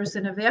 filters,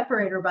 and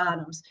evaporator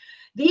bottoms.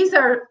 These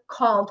are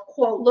called,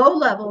 quote,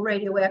 low-level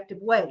radioactive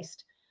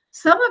waste.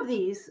 Some of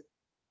these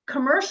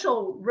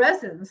commercial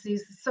resins,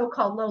 these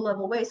so-called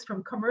low-level waste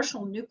from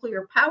commercial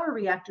nuclear power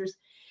reactors,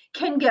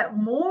 can get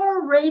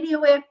more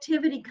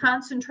radioactivity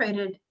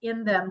concentrated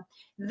in them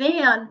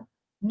than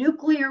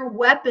nuclear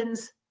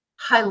weapons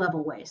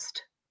high-level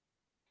waste.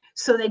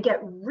 So they get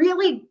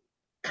really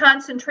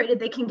concentrated.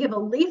 They can give a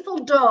lethal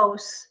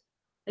dose.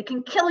 They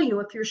can kill you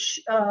if you're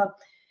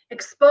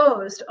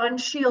exposed,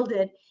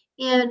 unshielded,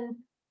 in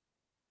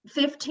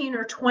 15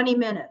 or 20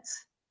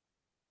 minutes.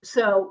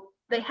 So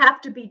they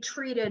have to be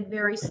treated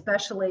very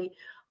specially.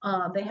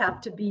 They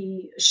have to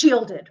be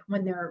shielded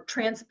when they're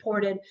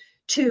transported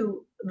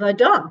to the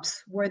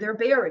dumps where they're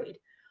buried.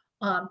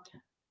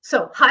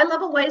 So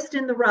high-level waste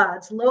in the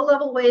rods,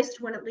 low-level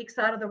waste when it leaks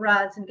out of the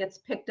rods and gets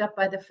picked up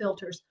by the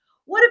filters.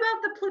 What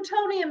about the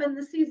plutonium and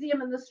the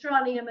cesium and the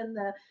strontium and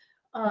the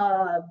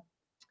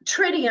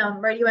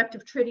tritium,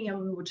 radioactive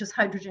tritium, which is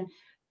hydrogen?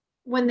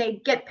 When they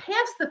get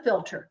past the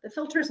filter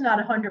is not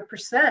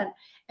 100%,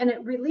 and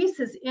it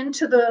releases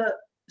into the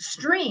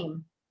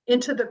stream,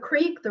 into the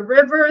creek, the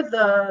river,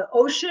 the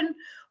ocean,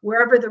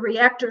 wherever the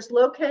reactor is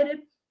located,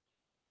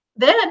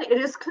 then it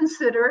is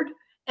considered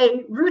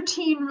a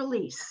routine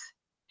release.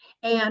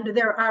 And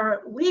there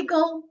are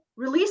legal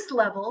release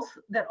levels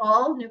that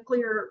all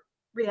nuclear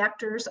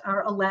reactors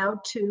are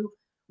allowed to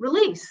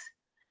release.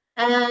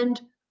 And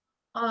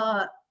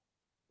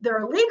there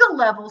are legal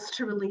levels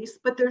to release,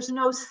 but there's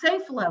no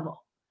safe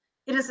level.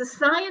 It is a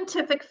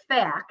scientific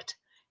fact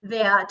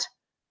that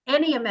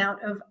any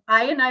amount of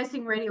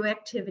ionizing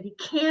radioactivity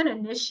can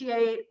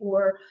initiate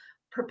or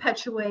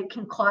perpetuate,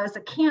 can cause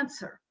a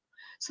cancer.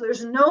 So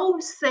there's no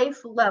safe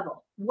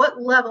level.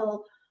 What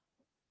level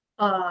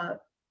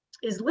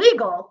is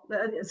legal?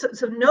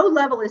 So no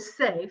level is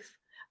safe,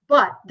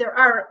 but there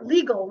are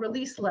legal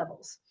release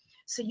levels.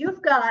 So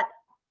you've got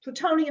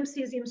plutonium,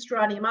 cesium,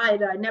 strontium,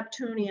 iodine,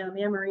 neptunium,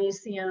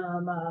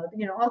 americium,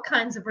 all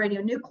kinds of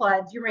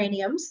radionuclides,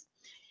 uraniums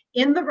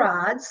in the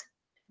rods.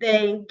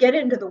 They get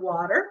into the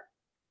water.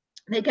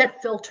 They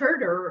get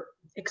filtered or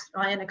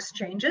ion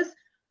exchanges,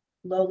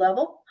 low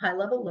level, high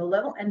level, low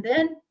level, and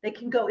then they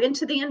can go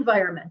into the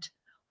environment.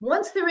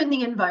 Once they're in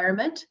the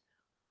environment,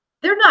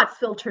 they're not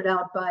filtered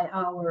out by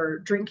our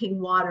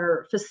drinking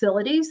water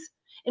facilities.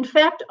 In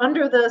fact,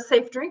 under the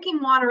Safe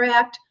Drinking Water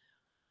Act,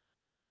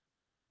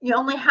 you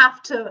only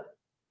have to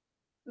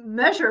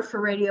measure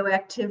for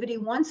radioactivity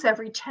once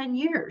every 10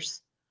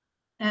 years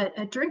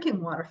at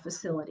drinking water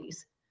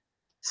facilities.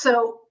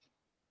 So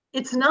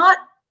it's not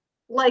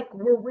like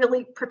we're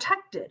really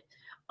protected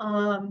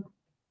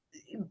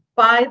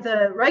by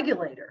the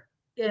regulator.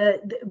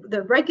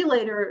 The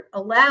regulator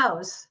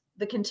allows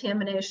the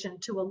contamination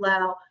to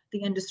allow the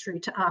industry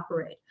to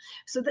operate.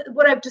 So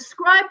what I've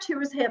described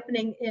here is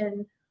happening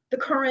in the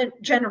current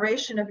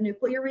generation of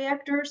nuclear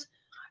reactors.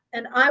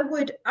 And I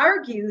would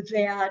argue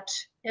that,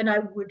 and I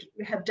would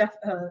have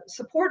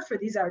support for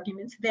these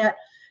arguments, that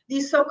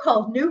these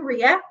so-called new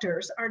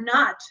reactors are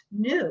not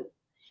new,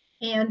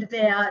 and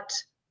that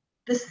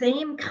the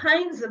same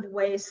kinds of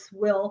wastes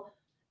will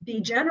be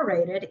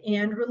generated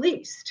and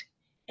released.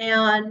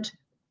 And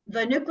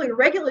the Nuclear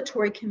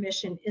Regulatory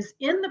Commission is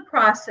in the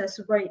process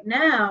right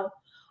now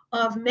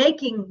of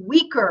making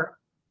weaker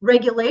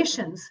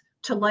regulations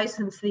to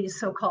license these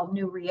so-called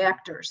new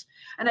reactors.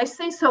 And I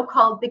say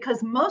so-called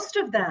because most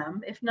of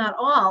them, if not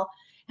all,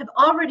 have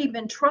already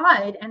been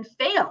tried and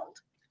failed.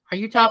 Are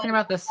you talking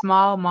about the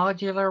small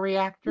modular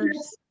reactors?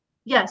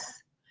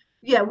 Yes.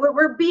 Yeah,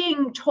 we're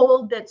being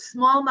told that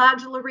small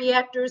modular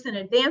reactors and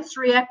advanced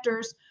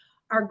reactors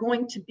are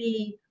going to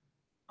be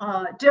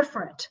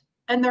different,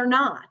 and they're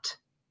not.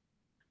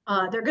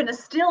 They're going to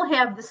still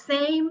have the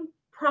same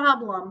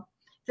problem.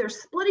 They're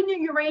splitting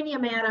a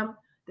uranium atom.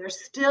 They're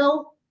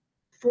still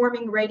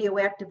forming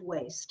radioactive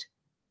waste,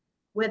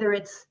 whether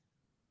it's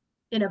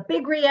in a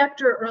big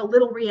reactor or a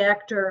little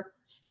reactor,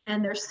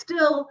 and there's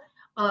still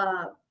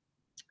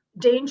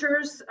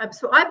dangers.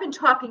 So I've been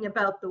talking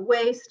about the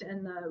waste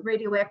and the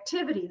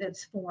radioactivity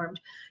that's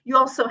formed. You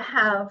also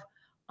have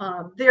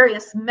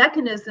various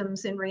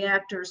mechanisms in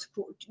reactors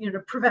for, to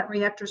prevent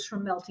reactors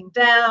from melting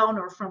down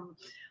or from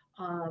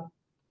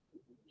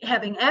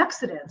having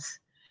accidents.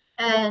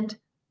 And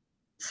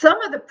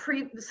some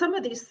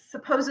of these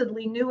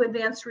supposedly new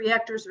advanced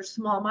reactors or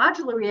small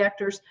modular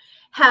reactors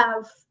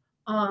have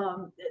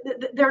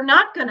they're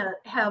not going to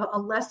have a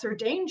lesser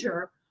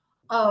danger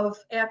of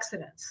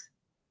accidents.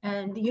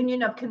 And the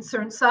Union of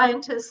Concerned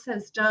Scientists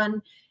has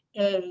done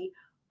a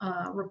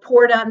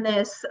report on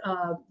this.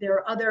 There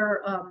are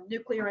other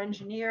nuclear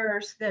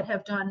engineers that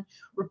have done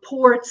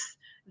reports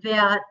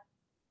that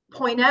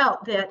point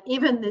out that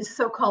even these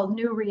so-called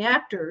new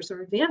reactors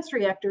or advanced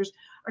reactors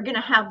are going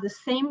to have the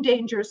same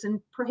dangers and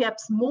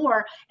perhaps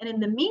more. And in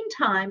the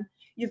meantime,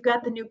 you've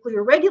got the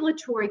Nuclear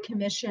Regulatory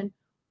Commission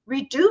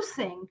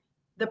reducing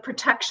the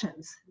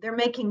protections. They're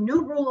making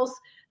new rules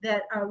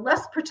that are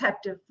less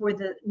protective for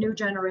the new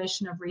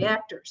generation of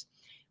reactors.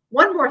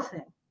 One more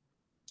thing.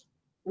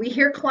 We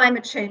hear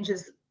climate change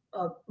is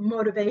a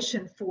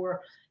motivation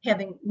for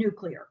having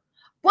nuclear.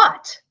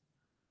 But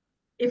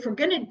if we're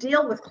going to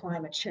deal with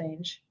climate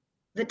change,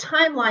 the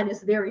timeline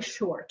is very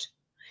short.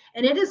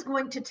 And it is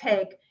going to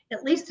take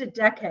at least a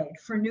decade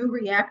for new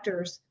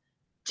reactors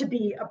to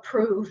be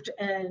approved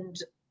and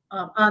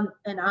on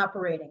and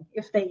operating,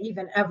 if they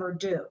even ever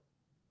do.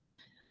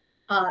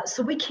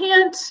 So we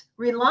can't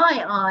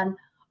rely on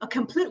a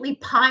completely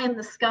pie in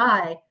the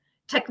sky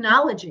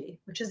technology,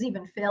 which has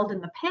even failed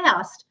in the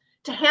past,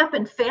 to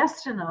happen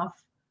fast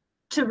enough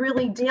to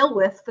really deal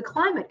with the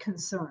climate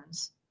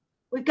concerns.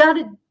 We've got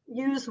to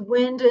use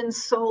wind and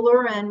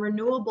solar and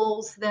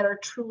renewables that are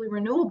truly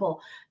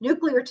renewable.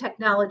 Nuclear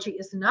technology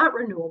is not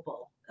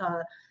renewable.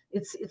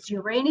 It's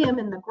uranium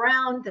in the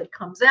ground that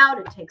comes out.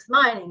 It takes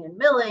mining and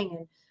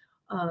milling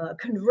and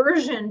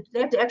conversion.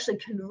 They have to actually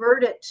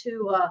convert it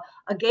to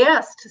a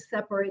gas to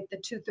separate the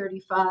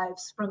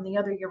 235s from the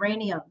other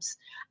uraniums.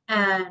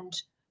 And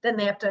then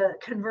they have to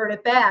convert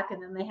it back,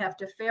 and then they have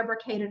to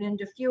fabricate it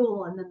into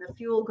fuel, and then the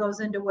fuel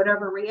goes into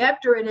whatever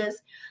reactor it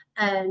is,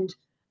 and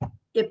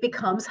it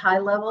becomes high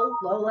level,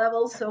 low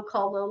level,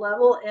 so-called low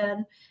level,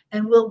 and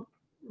will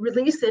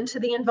release into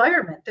the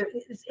environment.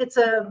 It's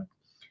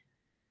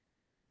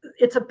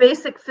a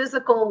basic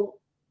physical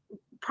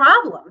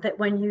problem that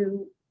when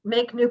you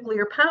make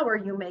nuclear power,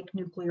 you make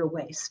nuclear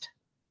waste.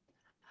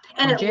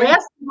 And it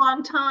lasts a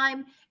long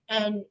time,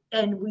 and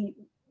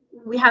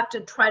we have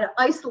to try to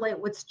isolate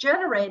what's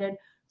generated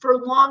for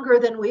longer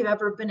than we've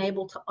ever been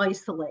able to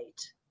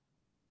isolate.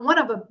 One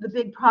of the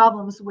big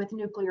problems with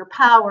nuclear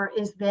power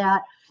is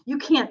that you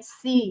can't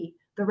see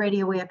the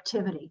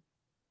radioactivity.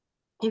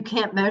 You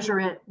can't measure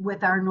it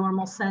with our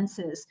normal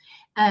senses.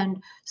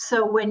 And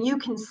so when you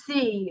can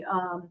see,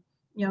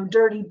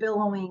 dirty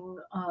billowing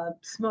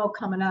smoke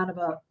coming out of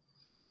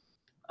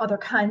other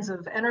kinds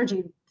of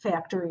energy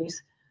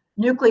factories,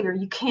 nuclear,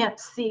 you can't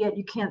see it,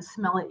 you can't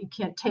smell it, you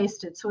can't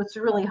taste it. So it's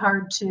really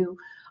hard to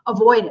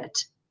avoid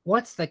it.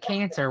 What's the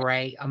cancer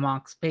rate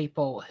amongst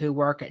people who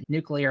work at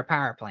nuclear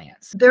power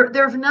plants? There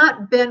have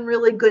not been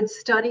really good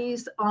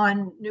studies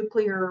on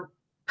nuclear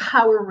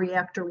power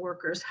reactor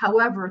workers.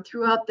 However,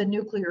 throughout the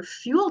nuclear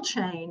fuel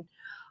chain,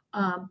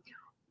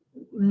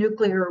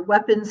 nuclear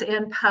weapons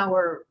and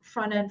power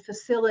front-end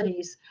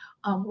facilities,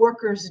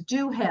 workers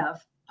do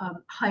have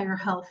higher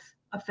health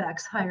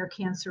effects, higher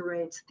cancer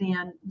rates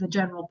than the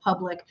general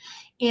public.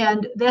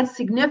 And that's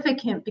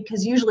significant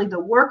because usually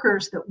the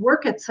workers that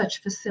work at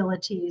such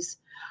facilities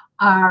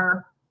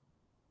are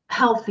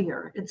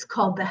healthier. It's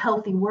called the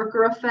healthy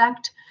worker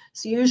effect.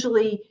 So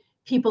usually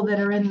people that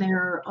are in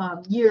their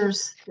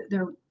years,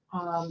 their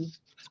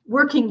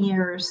working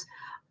years,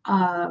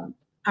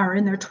 are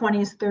in their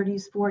 20s,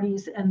 30s,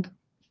 40s, and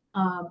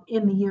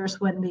in the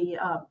years when the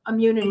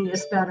immunity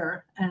is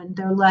better and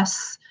they're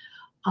less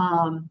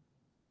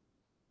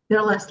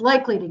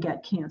likely to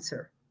get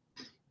cancer.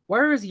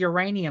 Where is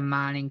uranium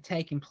mining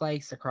taking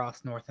place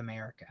across North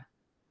America?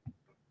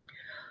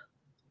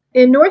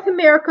 In North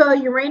America,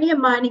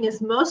 uranium mining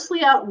is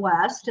mostly out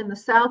west, in the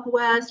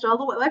Southwest, all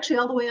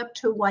the way up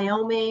to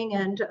Wyoming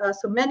and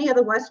so many of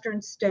the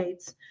western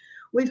states.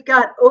 We've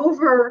got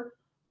over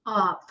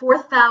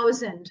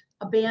 4,000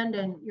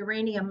 abandoned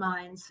uranium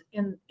mines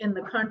in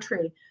the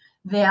country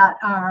that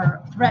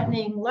are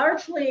threatening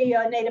largely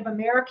Native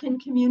American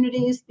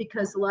communities,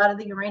 because a lot of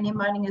the uranium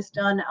mining is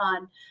done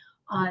on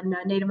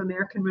Native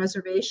American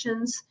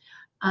reservations.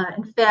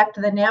 In fact,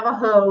 the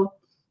Navajo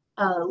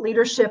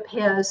leadership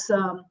has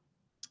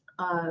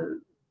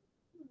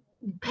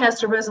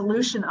passed a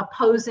resolution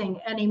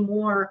opposing any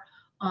more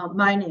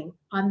mining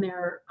on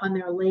their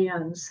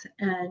lands,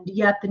 and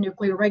yet the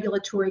Nuclear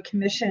Regulatory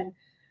Commission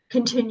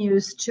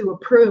continues to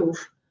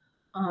approve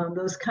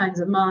those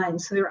kinds of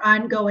mines. So there are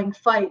ongoing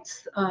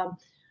fights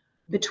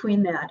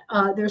between that.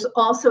 There's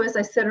also, as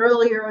I said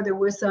earlier, there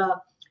was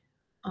a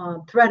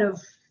threat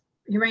of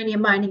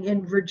uranium mining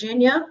in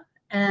Virginia,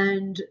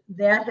 and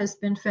that has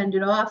been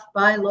fended off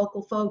by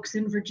local folks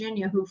in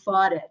Virginia who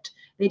fought it.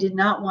 They did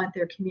not want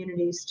their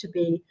communities to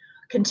be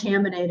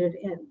contaminated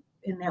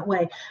in that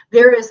way.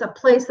 There is a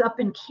place up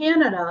in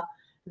Canada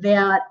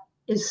that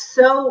is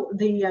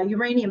the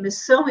uranium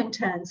is so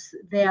intense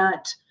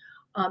that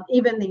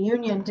even the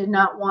union did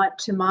not want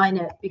to mine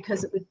it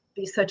because it would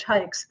be such high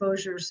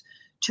exposures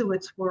to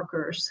its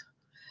workers.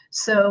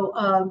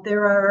 So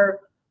there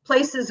are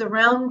places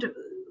around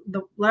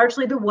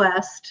largely the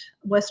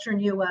western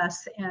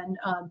U.S. and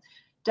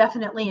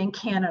definitely in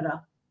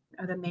Canada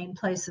are the main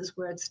places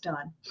where it's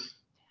done.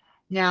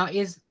 Now,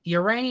 is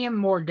uranium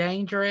more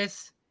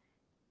dangerous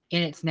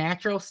in its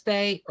natural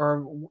state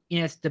or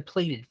in its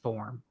depleted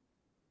form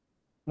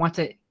once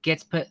it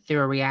gets put through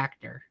a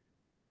reactor?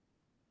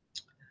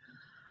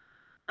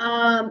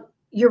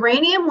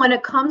 Uranium, when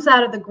it comes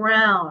out of the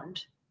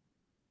ground,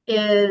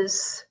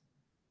 it's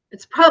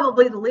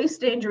probably the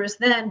least dangerous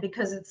then,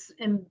 because it's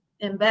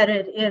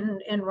embedded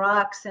in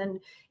rocks, and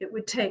it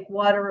would take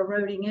water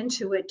eroding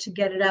into it to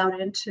get it out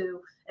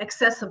into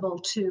accessible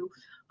to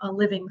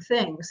living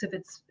things if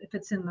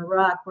it's in the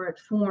rock where it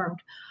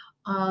formed.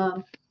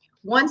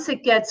 Once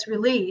it gets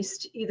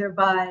released, either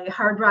by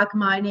hard rock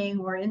mining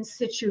or in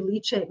situ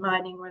leachate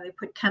mining, where they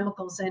put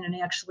chemicals in and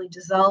actually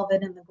dissolve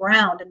it in the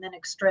ground and then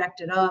extract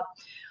it up,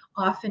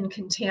 often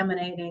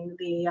contaminating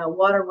the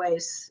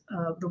waterways,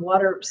 the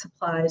water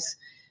supplies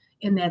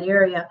in that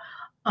area.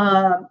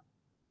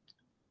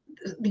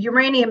 the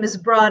uranium is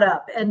brought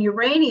up, and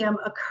uranium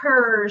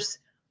occurs.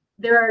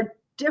 There are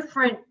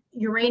different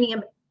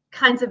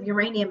kinds of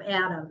uranium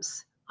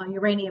atoms.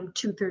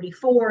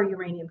 Uranium-234,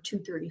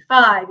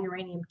 uranium-235,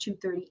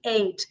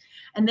 uranium-238,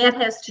 and that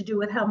has to do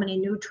with how many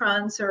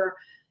neutrons are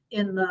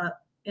in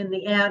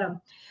the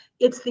atom.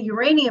 It's the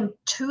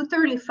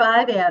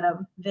uranium-235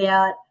 atom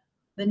that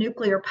the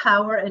nuclear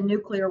power and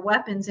nuclear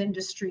weapons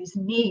industries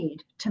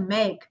need to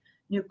make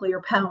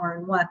nuclear power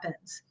and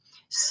weapons.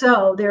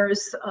 So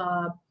there's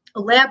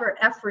elaborate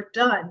effort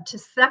done to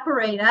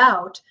separate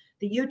out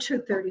the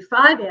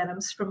U-235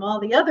 atoms from all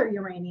the other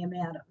uranium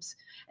atoms.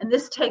 And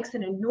this takes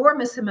an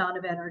enormous amount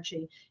of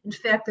energy. In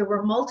fact, there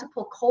were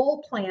multiple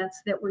coal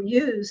plants that were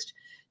used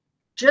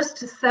just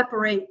to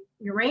separate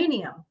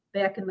uranium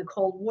back in the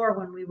Cold War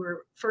when we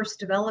were first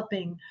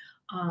developing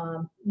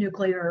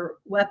nuclear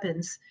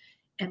weapons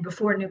and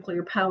before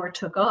nuclear power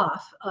took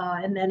off.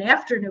 And then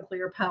after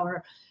nuclear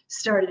power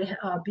started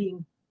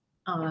being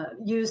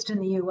used in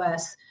the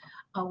US,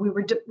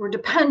 we're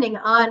depending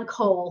on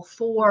coal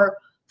for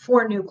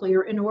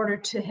nuclear in order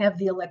to have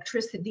the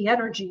electricity, the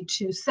energy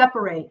to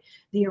separate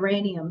the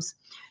uraniums.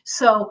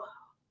 So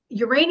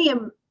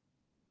uranium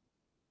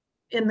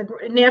in the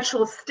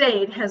natural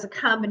state has a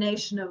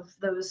combination of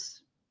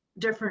those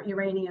different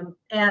uranium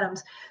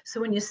atoms.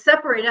 So when you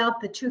separate out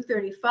the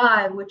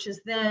 235, which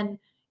is then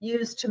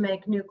used to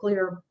make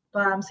nuclear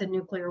bombs and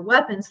nuclear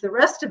weapons, the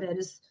rest of it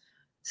is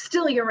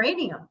still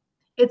uranium.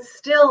 It's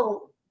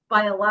still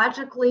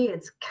biologically,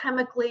 it's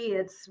chemically,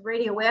 it's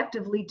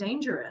radioactively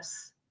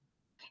dangerous.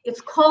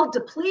 It's called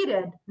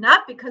depleted,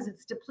 not because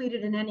it's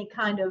depleted in any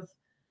kind of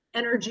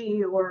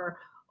energy or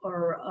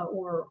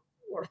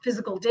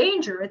physical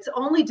danger. It's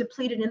only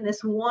depleted in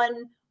this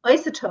one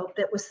isotope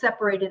that was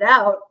separated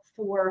out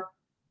for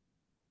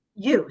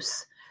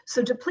use.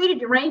 So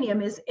depleted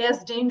uranium is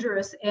as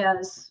dangerous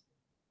as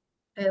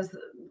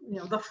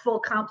the full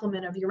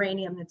complement of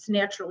uranium that's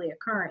naturally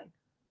occurring.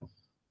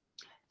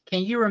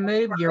 Can you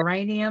remove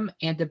uranium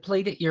and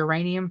depleted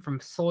uranium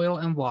from soil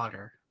and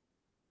water?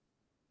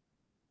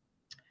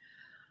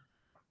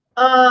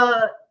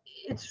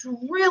 It's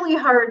really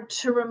hard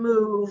to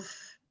remove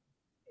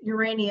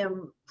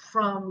uranium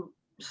from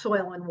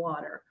soil and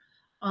water.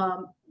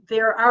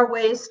 There are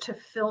ways to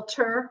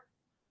filter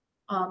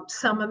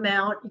some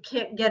amount. You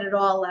can't get it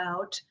all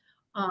out.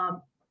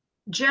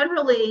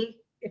 Generally,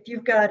 if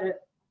you've got a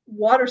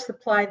water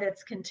supply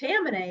that's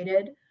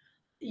contaminated,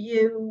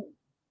 it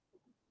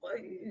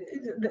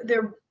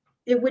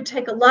would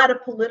take a lot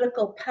of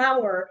political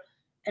power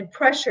and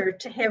pressure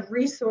to have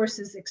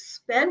resources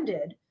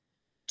expended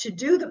to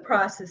do the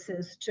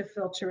processes to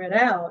filter it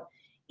out,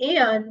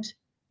 and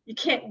you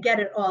can't get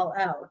it all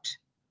out.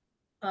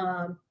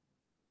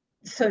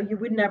 So you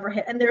would never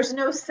have, and there's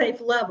no safe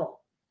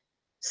level.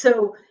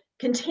 So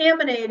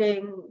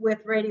contaminating with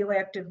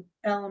radioactive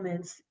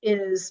elements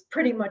is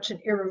pretty much an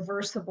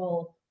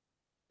irreversible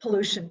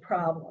pollution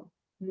problem.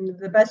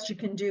 The best you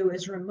can do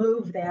is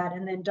remove that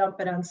and then dump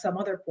it on some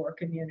other poor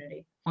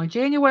community. On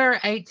January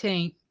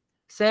 18th,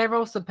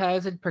 several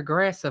supposed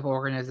progressive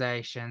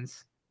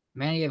organizations,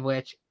 many of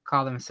which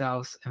call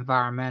themselves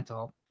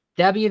environmental,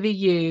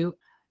 WVU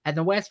and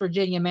the West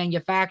Virginia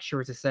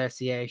Manufacturers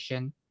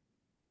Association,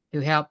 who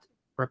helped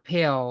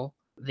repeal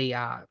the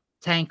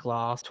tank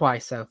laws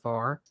twice so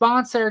far,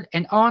 sponsored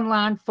an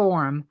online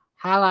forum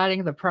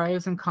highlighting the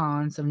pros and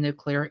cons of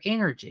nuclear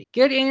energy.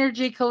 Good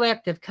Energy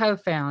Collective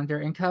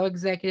co-founder and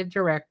co-executive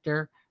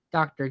director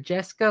Dr.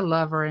 Jessica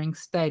Lovering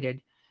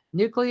stated,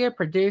 "Nuclear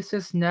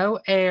produces no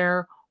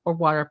air or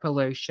water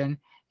pollution,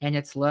 and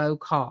it's low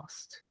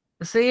cost."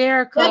 The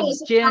Sierra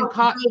Club's Jim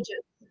Kotkin.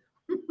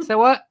 So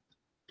what?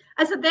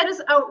 I said that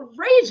is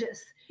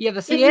outrageous. Yeah,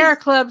 the Sierra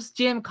Club's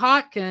Jim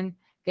Kotkin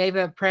gave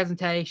a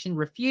presentation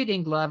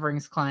refuting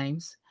Lovering's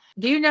claims.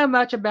 Do you know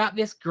much about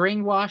this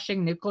greenwashing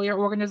nuclear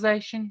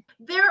organization?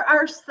 There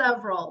are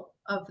several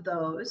of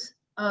those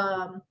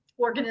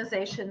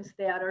organizations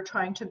that are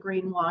trying to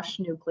greenwash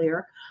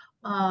nuclear,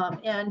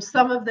 and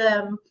some of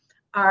them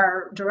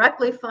are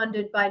directly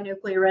funded by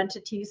nuclear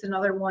entities, and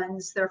other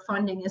ones, their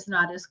funding is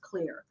not as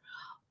clear.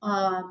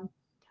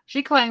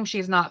 She claims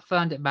she's not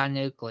funded by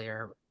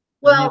nuclear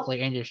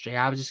industry.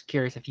 I was just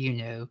curious if you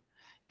knew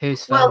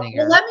who's funding her.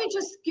 Well, let me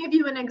just give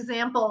you an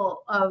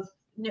example of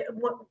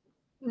what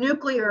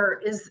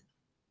nuclear is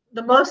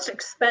the most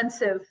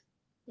expensive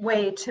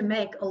way to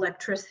make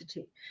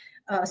electricity.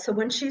 So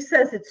when she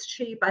says it's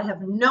cheap, I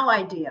have no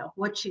idea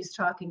what she's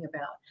talking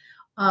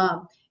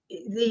about.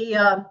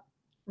 The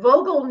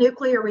Vogtle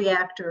nuclear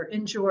reactor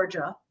in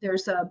Georgia,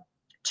 there's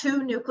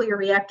two nuclear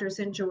reactors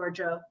in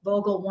Georgia,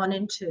 Vogtle 1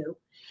 and 2.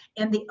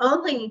 And the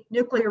only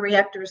nuclear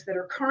reactors that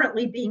are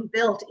currently being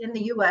built in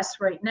the US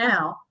right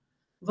now,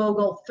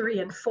 Vogtle 3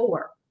 and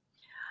 4.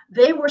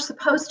 They were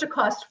supposed to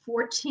cost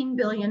 $14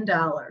 billion.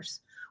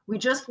 We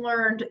just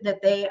learned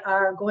that they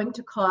are going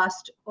to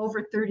cost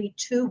over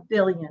 $32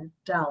 billion.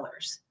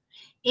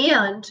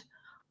 And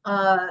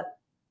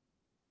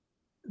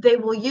they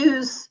will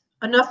use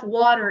enough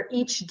water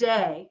each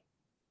day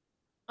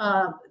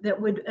that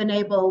would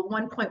enable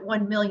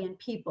 1.1 million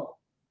people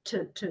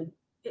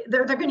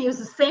they're going to use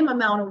the same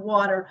amount of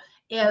water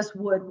as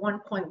would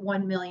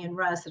 1.1 million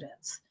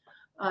residents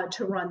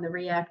to run the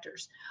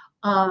reactors.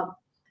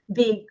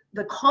 The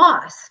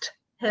cost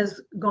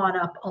has gone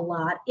up a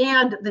lot,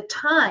 and the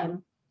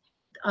time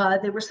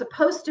they were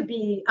supposed to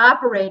be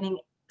operating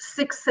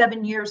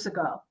 6-7 years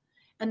ago,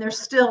 and they're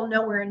still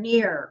nowhere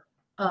near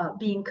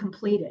being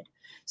completed.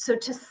 So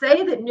to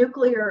say that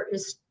nuclear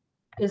is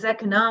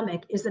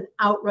economic is an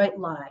outright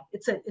lie.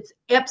 It's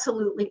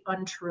absolutely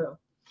untrue.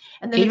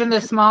 And then even the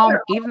small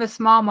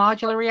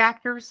modular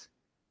reactors.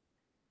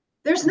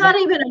 There's not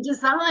even a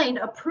design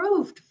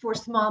approved for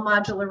small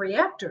modular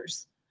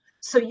reactors.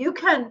 So you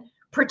can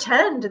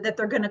pretend that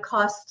they're going to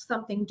cost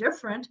something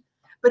different,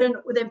 but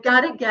they've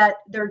got to get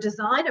their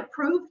design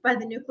approved by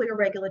the Nuclear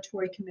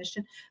Regulatory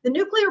Commission. The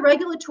Nuclear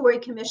Regulatory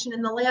Commission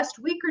in the last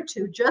week or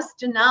two just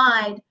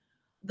denied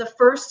the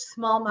first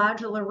small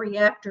modular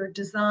reactor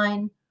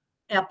design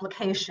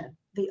application.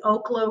 The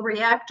Oklo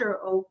reactor,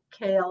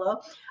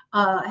 OKLO,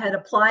 had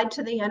applied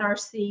to the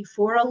NRC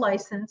for a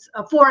license,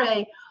 for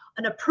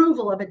an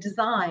approval of a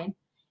design,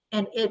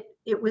 and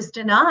it was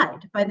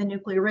denied by the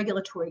Nuclear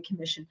Regulatory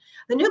Commission.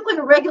 The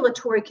Nuclear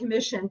Regulatory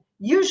Commission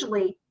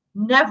usually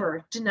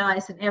never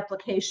denies an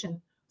application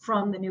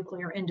from the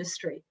nuclear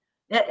industry.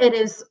 It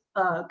is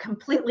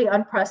completely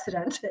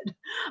unprecedented.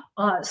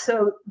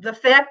 So the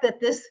fact that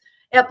this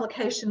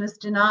application is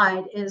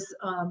denied is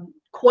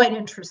quite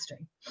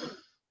interesting.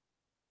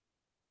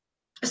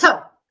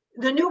 So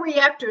the new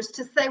reactors,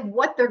 to say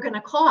what they're going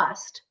to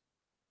cost,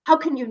 how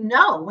can you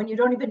know when you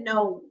don't even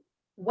know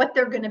what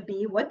they're going to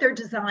be, what their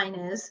design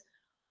is,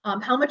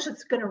 how much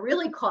it's going to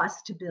really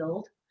cost to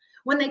build?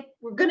 When they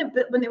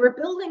were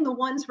building the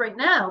ones right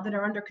now that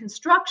are under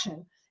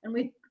construction, and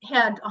we've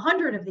had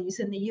 100 of these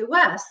in the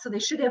U.S., so they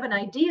should have an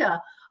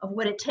idea of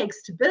what it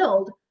takes to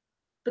build.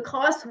 The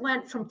cost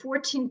went from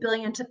 14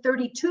 billion to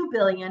 32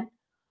 billion,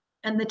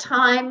 and the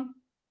time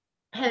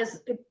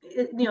has,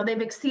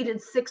 they've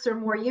exceeded 6 or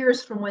more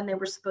years from when they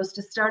were supposed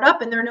to start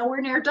up, and they're nowhere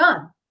near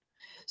done.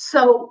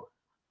 So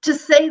to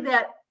say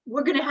that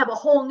we're going to have a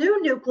whole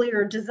new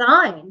nuclear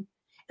design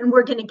and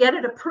we're going to get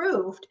it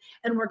approved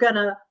and we're going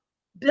to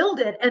build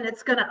it and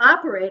it's going to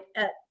operate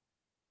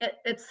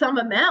at some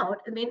amount,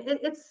 I mean,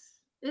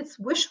 it's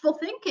wishful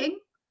thinking,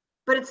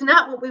 but it's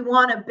not what we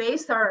want to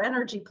base our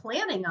energy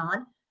planning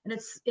on. And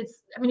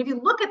I mean, if you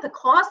look at the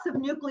cost of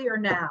nuclear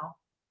now,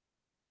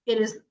 it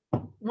is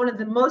one of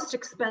the most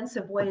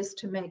expensive ways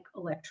to make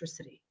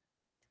electricity.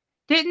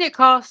 Didn't it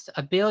cost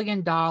 $1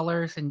 billion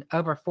in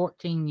over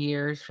 14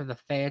 years for the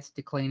feds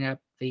to clean up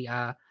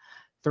the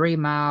 3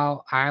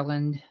 Mile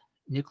Island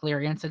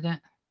nuclear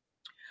incident?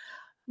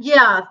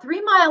 Yeah,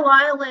 3 Mile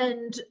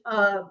Island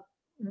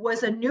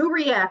was a new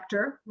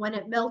reactor when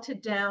it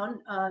melted down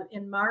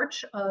in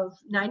March of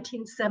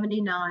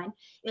 1979.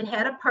 It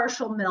had a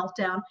partial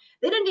meltdown.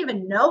 They didn't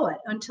even know it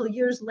until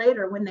years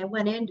later when they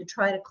went in to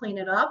try to clean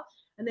it up.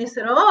 And they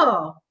said,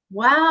 oh,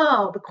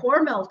 wow, the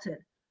core melted.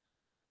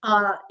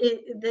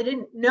 They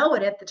didn't know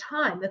it at the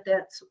time that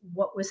that's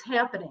what was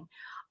happening.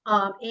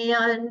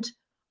 And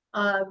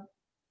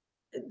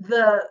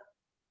the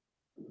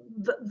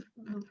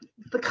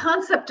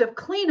concept of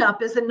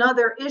cleanup is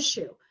another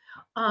issue.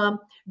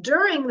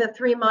 During the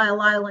 3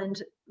 Mile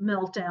Island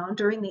meltdown,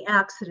 during the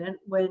accident,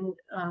 when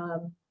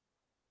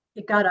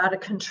it got out of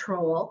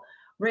control,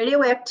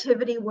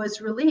 radioactivity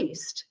was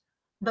released.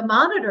 The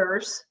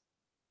monitors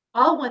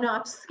all went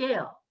off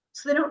scale,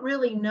 so they don't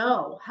really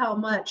know how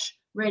much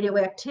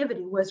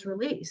radioactivity was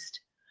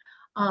released.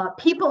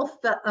 People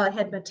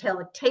had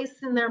metallic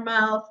tastes in their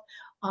mouth.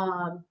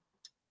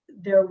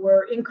 There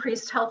were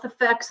increased health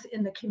effects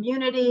in the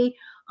community.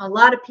 A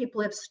lot of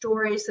people have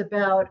stories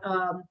about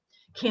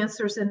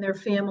cancers in their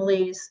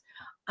families.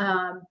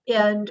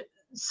 And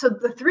so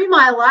the 3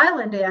 Mile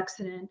Island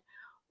accident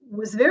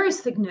was very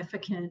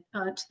significant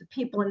to the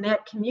people in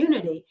that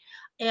community.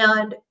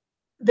 And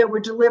there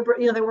were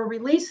there were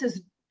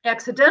releases,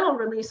 accidental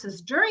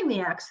releases during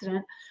the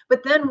accident,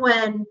 but then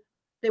when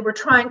they were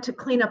trying to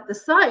clean up the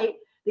site,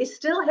 they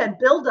still had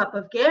buildup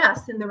of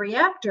gas in the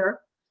reactor.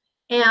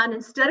 And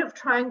instead of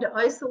trying to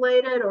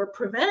isolate it or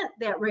prevent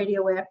that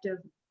radioactive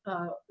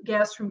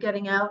gas from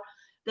getting out,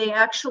 they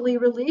actually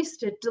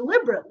released it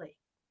deliberately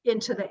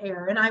into the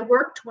air. And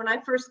when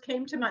I first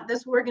came to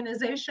this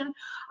organization,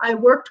 I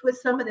worked with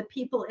some of the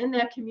people in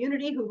that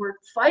community who were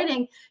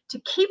fighting to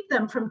keep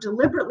them from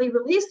deliberately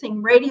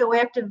releasing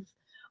radioactive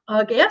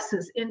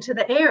gases into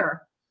the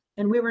air.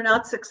 And we were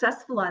not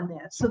successful on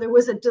that. So there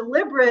was a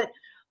deliberate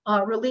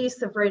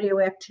release of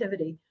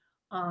radioactivity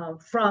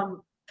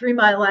from 3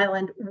 Mile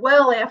Island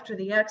well after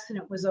the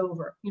accident was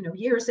over,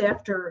 years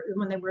after,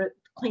 when they were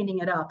cleaning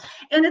it up.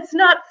 And it's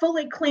not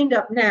fully cleaned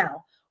up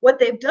now. What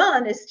they've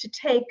done is to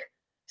take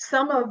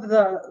some of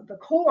the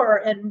core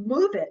and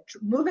move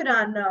it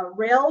on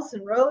rails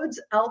and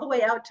roads all the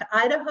way out to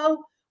Idaho,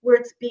 where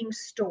it's being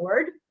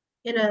stored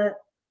in a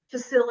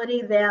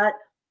facility that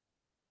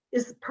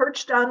is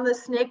perched on the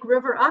Snake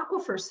River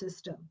aquifer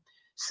system.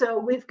 So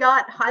we've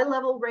got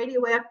high-level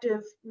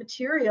radioactive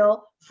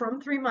material from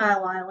 3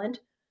 Mile Island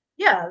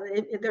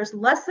there's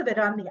less of it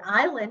on the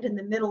island in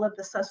the middle of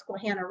the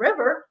Susquehanna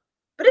River,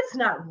 but it's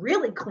not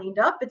really cleaned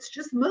up. It's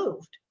just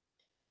moved.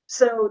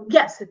 So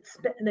yes,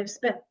 they've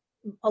spent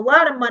a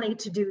lot of money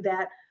to do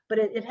that, but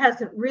it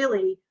hasn't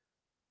really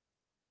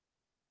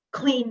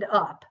cleaned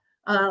up.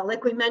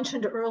 Like we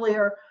mentioned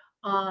earlier,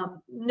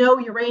 no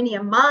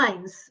uranium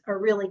mines are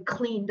really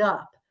cleaned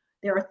up.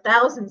 There are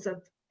thousands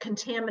of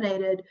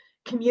contaminated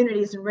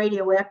communities and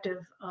radioactive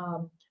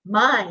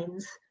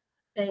mines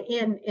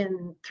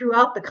in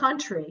throughout the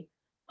country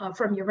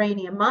from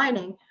uranium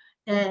mining,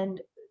 and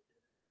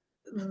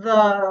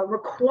the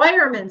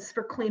requirements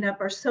for cleanup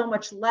are so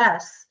much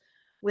less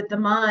with the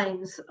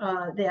mines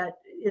that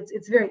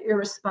it's very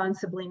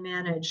irresponsibly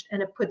managed,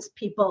 and it puts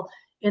people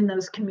in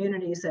those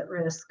communities at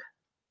risk.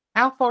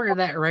 How far did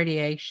that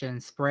radiation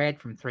spread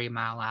from 3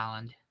 Mile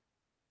Island?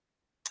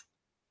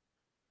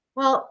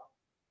 Well,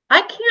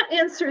 I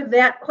can't answer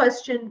that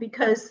question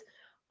because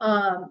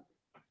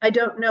I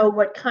don't know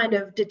what kind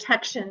of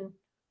detection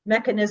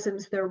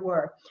mechanisms there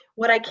were.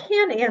 What I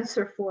can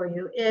answer for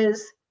you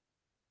is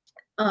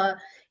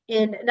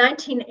in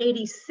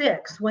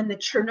 1986, when the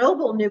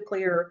Chernobyl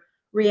nuclear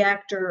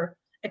reactor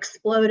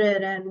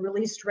exploded and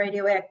released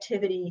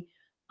radioactivity,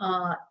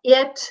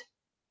 it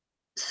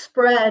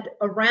spread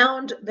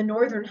around the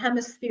northern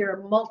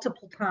hemisphere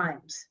multiple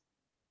times,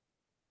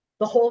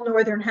 the whole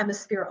northern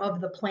hemisphere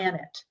of the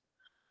planet.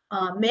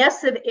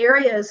 Massive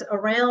areas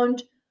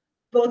around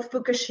both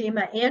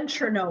Fukushima and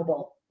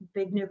Chernobyl,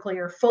 big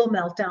nuclear full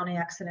meltdown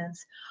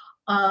accidents,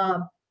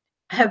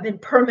 have been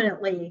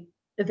permanently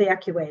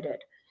evacuated.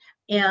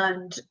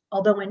 And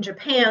although in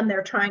Japan,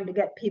 they're trying to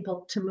get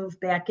people to move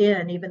back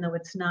in, even though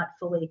it's not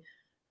fully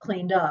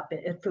cleaned up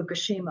at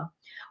Fukushima.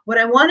 What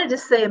I wanted to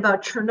say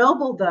about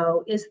Chernobyl,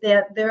 though, is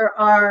that there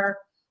are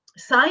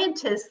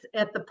scientists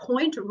at the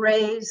Point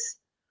Reyes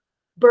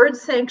Bird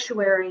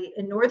Sanctuary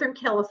in Northern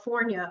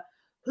California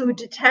who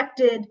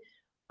detected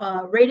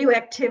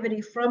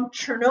radioactivity from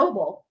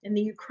Chernobyl in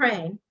the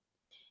Ukraine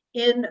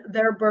in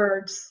their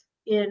birds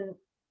in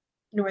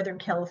Northern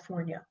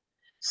California.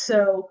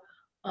 So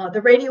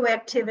the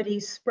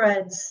radioactivity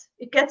spreads,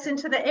 it gets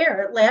into the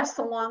air, it lasts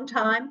a long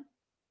time,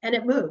 and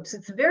it moves.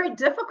 It's very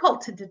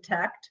difficult to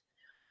detect.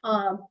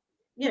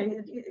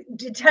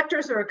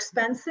 Detectors are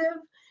expensive,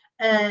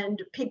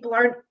 and people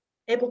aren't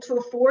able to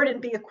afford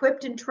and be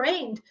equipped and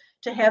trained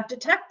to have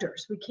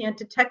detectors. We can't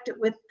detect it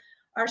with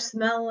our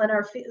smell and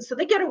our feel. So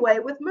they get away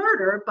with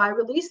murder by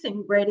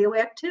releasing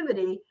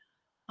radioactivity.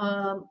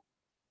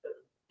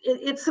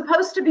 It's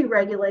supposed to be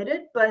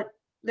regulated, but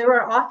there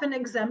are often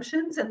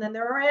exemptions, and then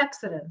there are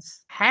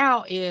accidents.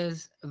 How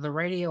is the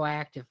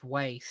radioactive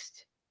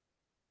waste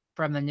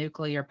from the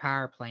nuclear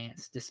power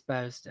plants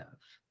disposed of,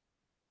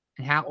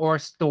 and how or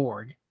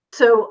stored?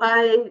 So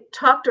I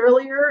talked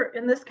earlier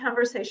in this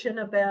conversation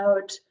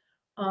about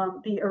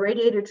the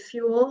irradiated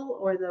fuel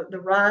or the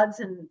rods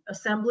and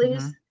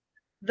assemblies. Mhm.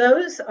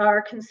 Those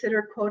are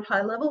considered, quote,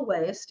 high-level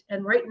waste.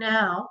 And right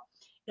now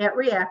at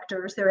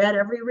reactors, they're at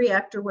every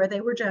reactor where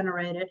they were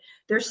generated.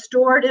 They're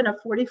stored in a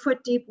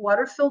 40-foot deep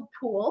water-filled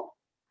pool.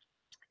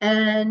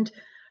 And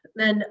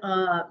then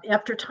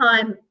after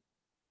time,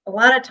 a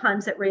lot of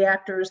times at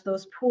reactors,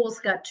 those pools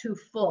got too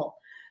full.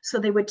 So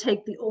they would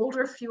take the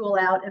older fuel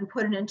out and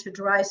put it into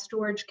dry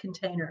storage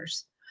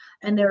containers.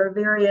 And there are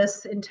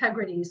various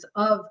integrities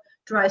of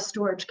dry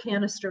storage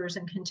canisters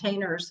and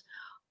containers,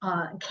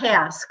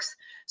 casks.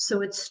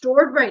 So it's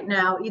stored right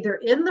now either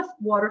in the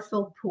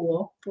water-filled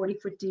pool,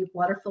 40-foot deep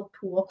water-filled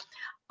pool,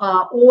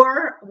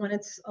 or when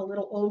it's a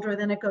little older,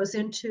 then it goes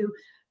into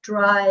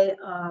dry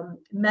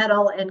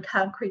metal and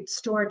concrete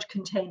storage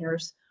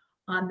containers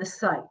on the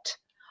site.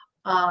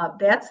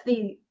 That's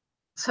the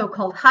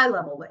so-called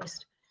high-level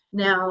waste.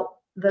 Now,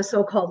 the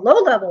so-called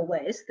low-level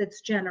waste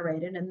that's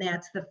generated, and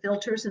that's the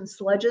filters and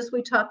sludges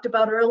we talked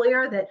about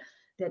earlier that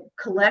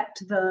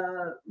collect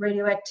the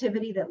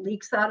radioactivity that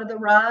leaks out of the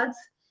rods.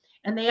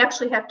 And they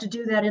actually have to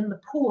do that in the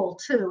pool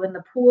too. In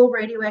the pool,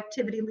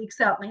 radioactivity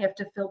leaks out and they have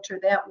to filter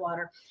that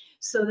water.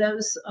 So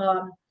those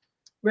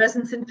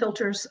resins and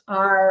filters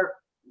are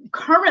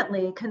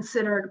currently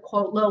considered,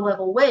 quote,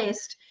 low-level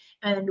waste.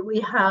 And we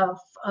have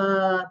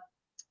about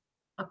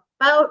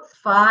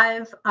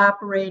 5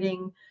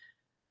 operating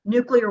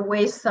nuclear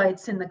waste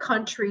sites in the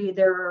country.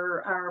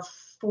 There are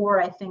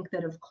 4, I think,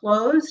 that have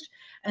closed.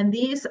 And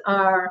these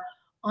are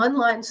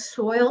unlined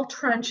soil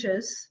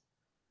trenches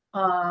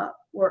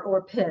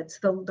or pits.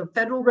 The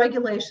federal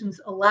regulations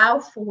allow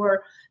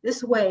for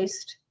this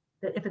waste,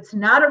 that if it's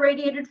not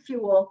irradiated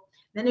fuel,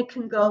 then it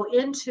can go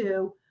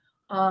into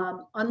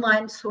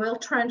unlined soil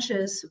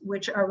trenches,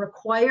 which are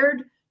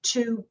required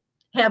to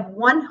have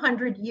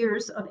 100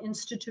 years of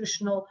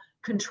institutional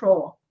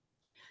control.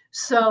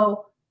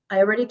 So I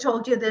already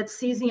told you that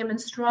cesium and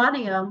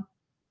strontium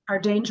are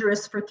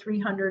dangerous for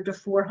 300 to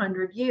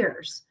 400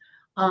 years.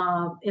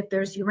 If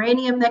there's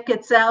uranium that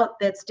gets out,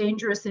 that's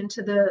dangerous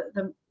into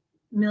the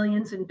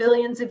millions and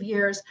billions of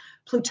years.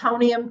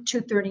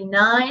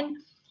 Plutonium-239,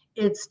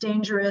 it's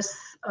dangerous,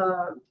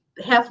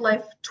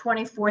 half-life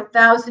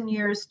 24,000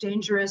 years,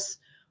 dangerous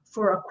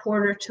for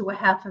 1/4 to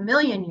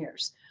 500,000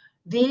 years.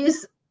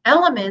 These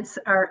elements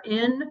are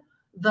in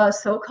the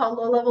so-called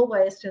low-level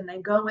waste, and they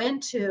go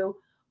into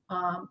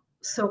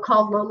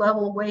so-called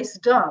low-level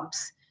waste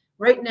dumps.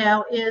 Right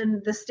now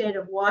in the state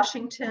of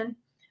Washington,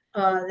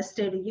 the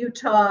state of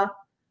Utah,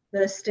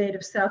 the state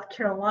of South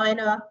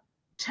Carolina,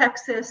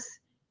 Texas,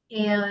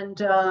 and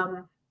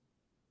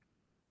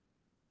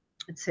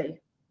let's see.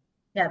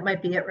 Yeah, it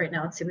might be it right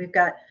now. Let's see. We've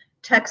got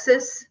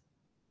Texas,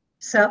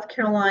 South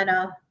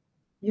Carolina,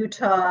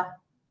 Utah,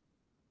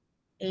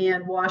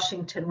 and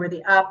Washington, where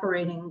the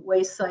operating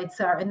waste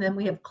sites are. And then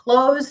we have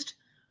closed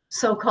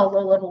so-called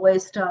low-level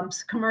waste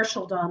dumps,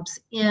 commercial dumps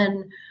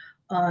in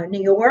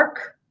New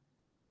York,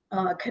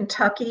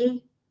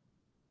 Kentucky.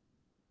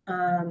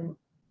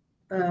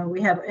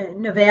 We have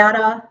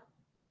Nevada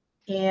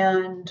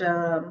and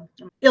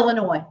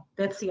Illinois.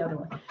 That's the other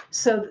one.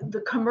 So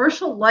the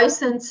commercial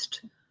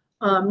licensed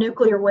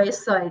nuclear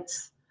waste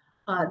sites,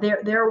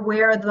 they're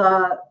where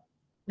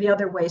the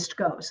other waste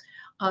goes.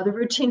 The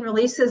routine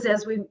releases,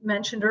 as we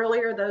mentioned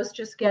earlier, those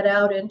just get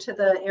out into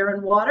the air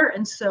and water.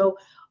 And so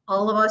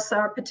all of us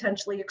are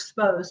potentially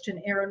exposed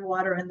in air and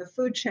water and the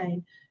food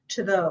chain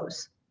to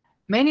those.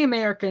 Many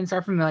Americans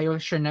are familiar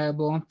with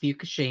Chernobyl and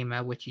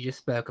Fukushima, which you just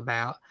spoke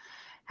about.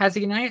 Has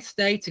the United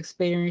States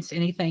experienced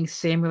anything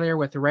similar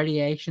with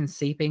radiation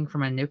seeping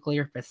from a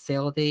nuclear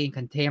facility and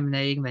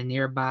contaminating the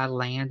nearby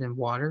land and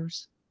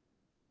waters?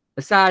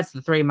 Besides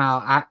the 3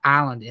 Mile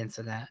Island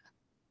incident.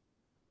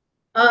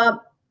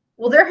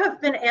 Well, there have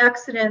been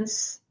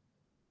accidents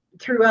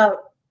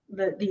throughout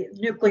the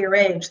nuclear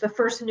age. The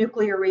first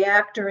nuclear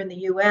reactor in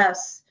the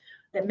U.S.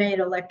 that made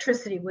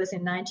electricity was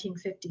in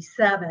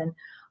 1957.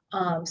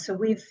 So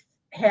we've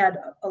had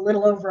a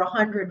little over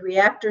 100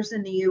 reactors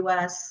in the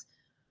U.S.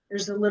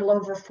 There's a little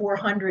over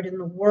 400 in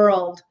the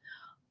world.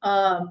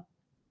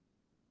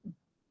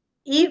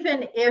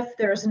 Even if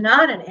there's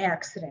not an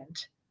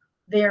accident,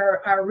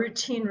 there are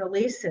routine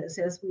releases,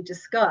 as we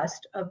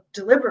discussed, of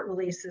deliberate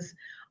releases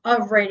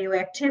of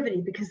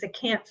radioactivity because they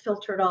can't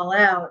filter it all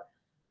out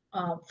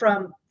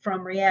from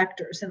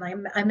reactors. And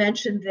I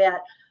mentioned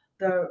that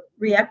the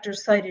reactor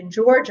site in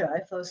Georgia,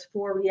 if those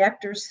 4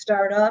 reactors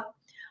start up,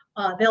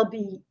 they'll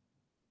be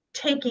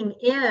taking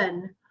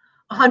in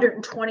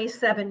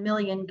 127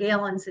 million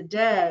gallons a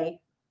day,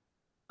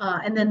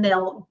 and then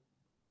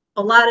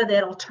a lot of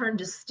that will turn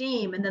to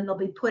steam, and then they'll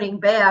be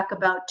putting back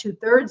about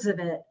 2/3 of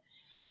it.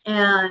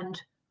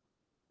 And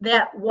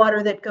that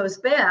water that goes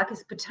back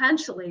is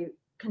potentially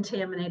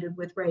contaminated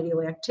with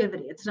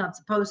radioactivity. It's not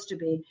supposed to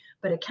be,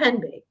 but it can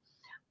be.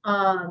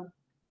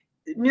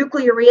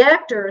 Nuclear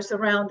reactors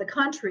around the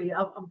country,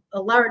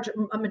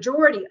 a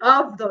majority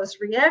of those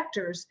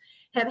reactors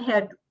have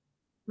had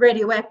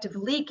radioactive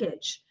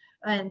leakage,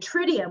 and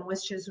tritium,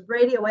 which is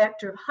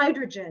radioactive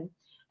hydrogen,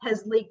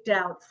 has leaked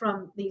out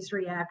from these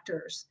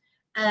reactors.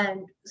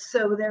 And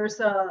so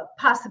there's a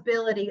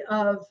possibility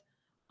of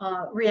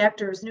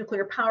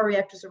nuclear power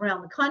reactors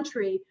around the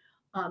country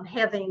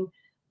having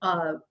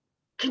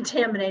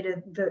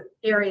contaminated the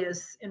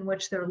areas in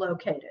which they're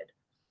located.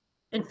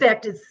 In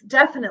fact, it's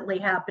definitely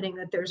happening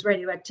that there's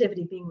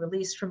radioactivity being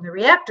released from the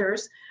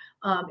reactors.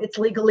 It's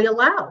legally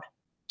allowed.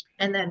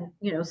 And then,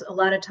 a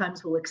lot of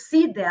times we'll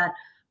exceed that,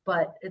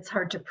 but it's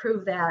hard to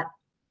prove that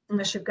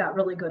unless you've got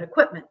really good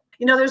equipment.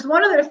 There's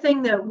one other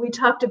thing that we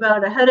talked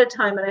about ahead of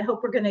time, and I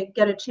hope we're going to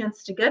get a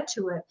chance to get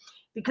to it,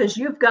 because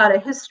you've got a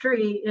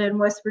history in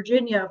West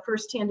Virginia,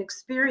 firsthand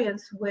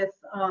experience with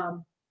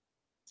the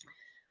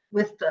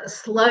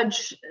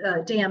sludge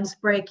dams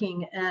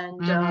breaking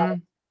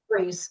and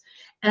freeze.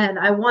 And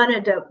I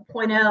wanted to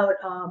point out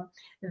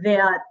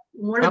that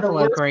one of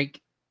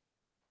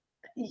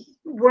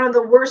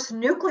the worst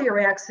nuclear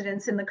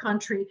accidents in the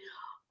country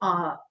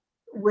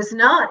was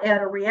not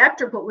at a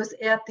reactor, but was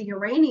at the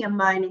uranium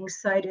mining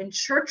site in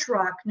Church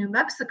Rock, New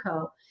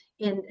Mexico.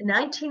 In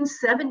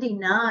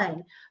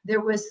 1979, there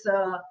was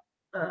a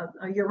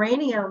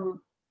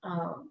uranium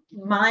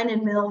mine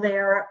and mill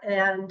there,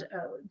 and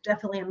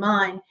definitely a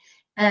mine.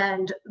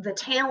 And the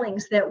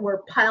tailings that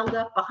were piled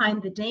up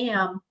behind the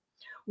dam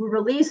were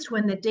released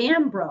when the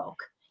dam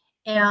broke.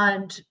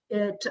 And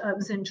it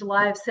was in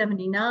July of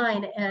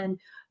 79. And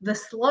the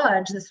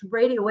sludge, this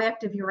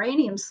radioactive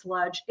uranium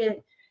sludge,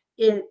 it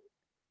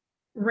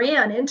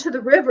ran into the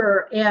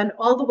river and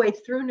all the way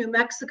through New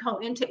Mexico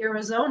into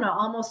Arizona,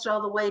 almost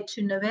all the way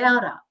to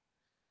Nevada,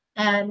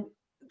 and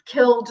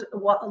killed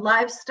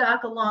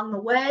livestock along the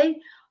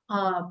way,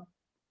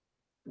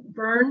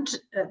 burned,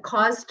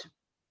 caused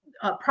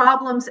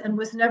problems, and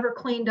was never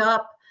cleaned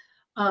up,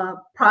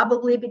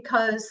 probably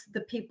because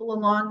the people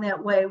along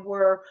that way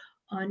were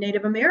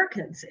Native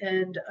Americans.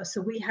 And so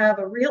we have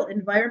a real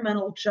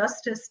environmental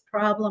justice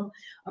problem,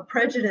 a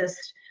prejudice,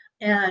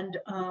 and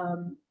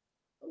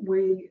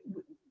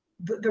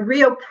the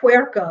Rio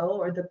Puerco,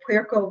 or the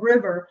Puerco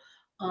River,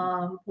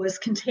 was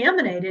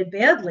contaminated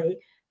badly,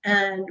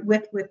 and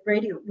with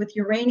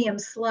uranium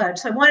sludge.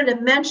 So I wanted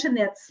to mention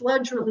that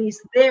sludge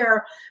release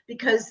there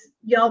because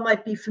y'all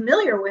might be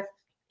familiar with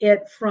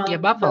it from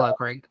Buffalo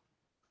Creek.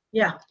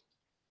 Yeah.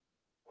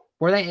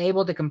 Were they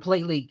able to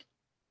completely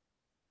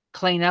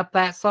clean up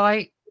that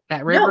site,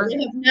 that river? No,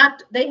 they have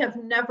not. They have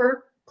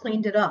never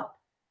cleaned it up.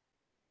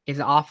 Is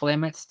it off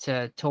limits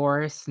to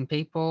tourists and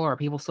people? Or are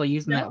people still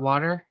using that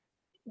water?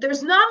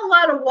 There's not a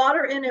lot of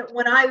water in it.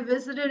 When I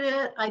visited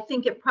it, I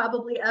think it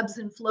probably ebbs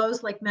and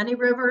flows like many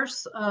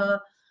rivers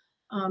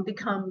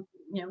become,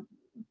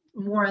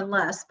 more and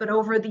less. But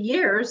over the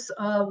years,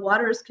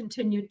 water has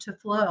continued to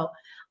flow.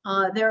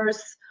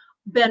 There's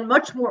been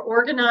much more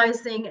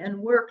organizing and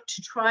work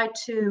to try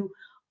to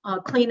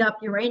clean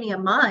up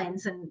uranium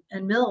mines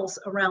and mills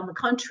around the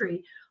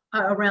country,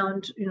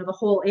 around the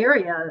whole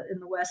area in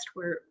the West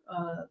where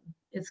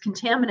it's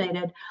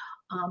contaminated.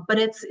 But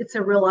it's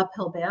a real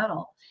uphill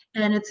battle.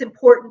 And it's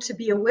important to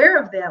be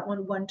aware of that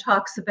when one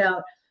talks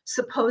about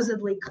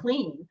supposedly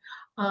clean.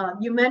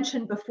 You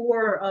mentioned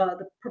before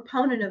the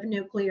proponent of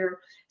nuclear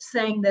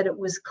saying that it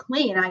was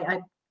clean.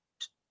 I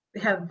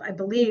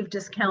believe,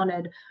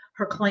 discounted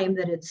her claim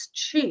that it's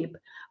cheap,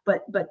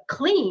 but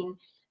clean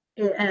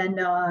and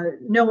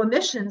no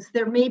emissions.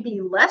 There may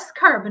be less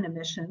carbon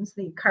emissions.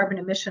 The carbon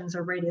emissions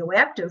are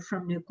radioactive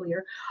from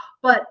nuclear,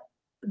 but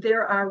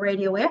there are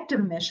radioactive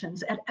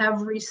emissions at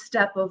every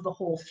step of the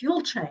whole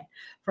fuel chain,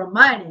 from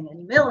mining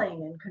and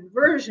milling and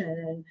conversion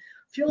and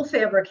fuel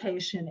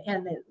fabrication.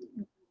 And the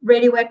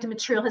radioactive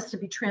material has to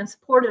be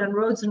transported on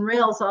roads and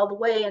rails all the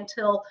way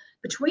until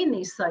between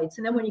these sites.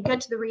 And then when you get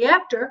to the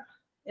reactor,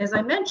 as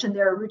I mentioned,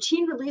 there are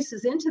routine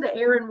releases into the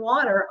air and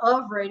water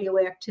of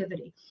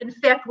radioactivity. In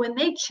fact, when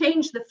they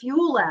change the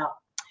fuel out,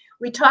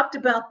 we talked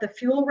about the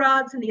fuel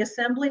rods and the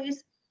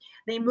assemblies.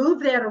 They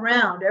move that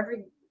around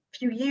every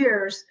few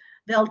years.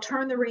 They'll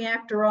turn the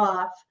reactor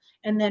off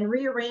and then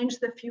rearrange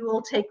the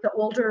fuel, take the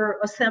older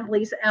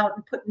assemblies out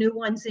and put new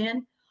ones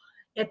in.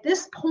 At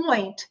this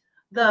point,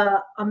 the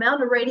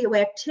amount of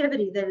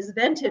radioactivity that is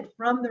vented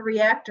from the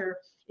reactor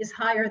is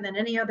higher than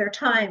any other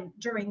time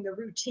during the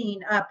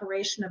routine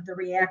operation of the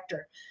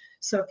reactor.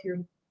 So if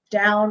you're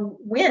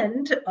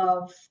downwind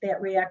of that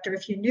reactor,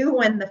 if you knew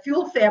when the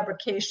fuel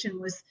fabrication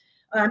was,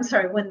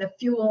 when the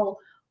fuel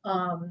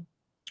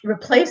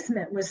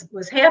replacement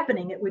was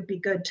happening, it would be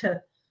good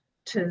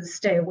to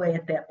stay away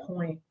at that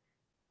point.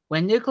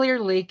 When nuclear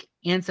leak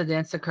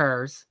incidents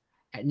occurs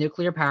at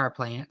nuclear power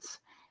plants,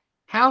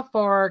 how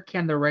far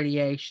can the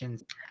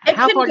radiations,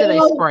 how far do they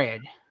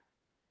spread?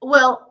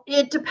 Well,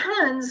 it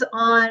depends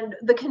on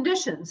the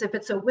conditions. If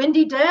it's a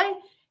windy day,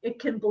 it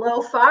can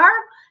blow far.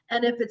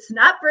 And if it's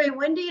not very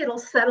windy, it'll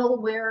settle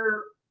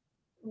where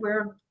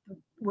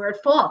it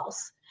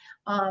falls.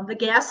 The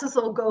gases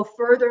will go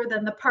further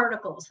than the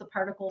particles. The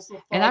particles will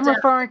fall And I'm down.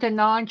 referring to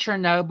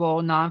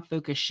non-Chernobyl,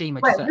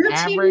 non-Fukushima,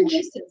 Right,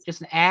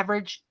 just an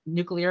average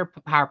nuclear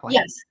power plant.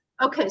 Yes.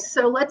 Okay,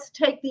 so let's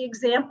take the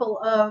example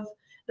of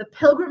the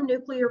Pilgrim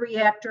nuclear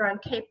reactor on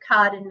Cape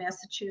Cod in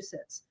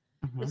Massachusetts.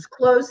 Mm-hmm. It's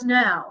closed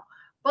now,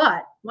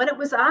 but when it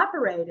was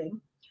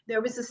operating,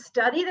 there was a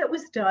study that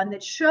was done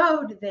that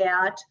showed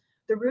that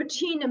the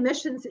routine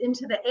emissions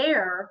into the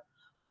air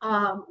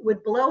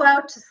would blow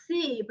out to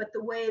sea, but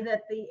the way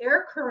that the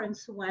air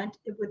currents went,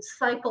 it would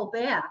cycle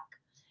back.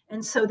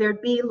 And so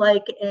there'd be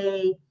like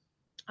it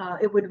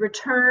would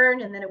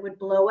return and then it would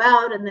blow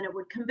out and then it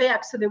would come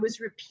back. So there was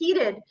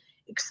repeated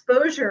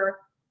exposure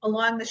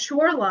along the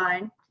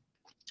shoreline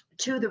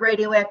to the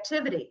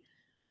radioactivity.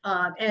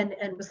 And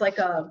it was like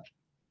a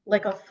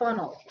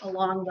funnel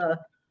along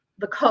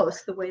the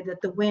coast, the way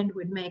that the wind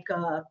would make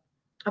a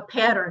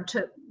pattern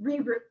to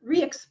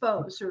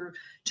re-expose or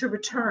to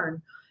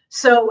return.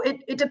 So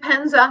it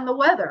depends on the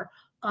weather.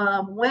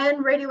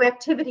 When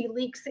radioactivity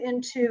leaks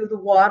into the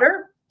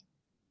water,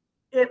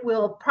 it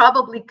will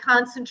probably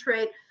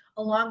concentrate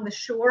along the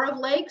shore of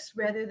lakes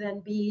rather than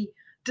be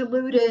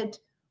diluted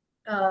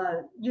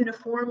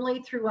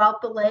uniformly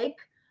throughout the lake.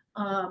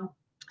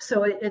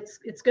 So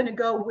it's going to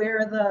go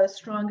where the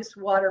strongest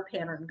water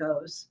pattern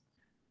goes.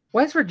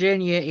 West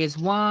Virginia is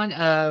one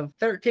of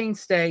 13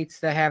 states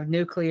that have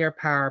nuclear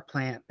power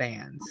plant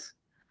bans.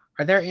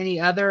 Are there any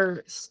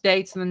other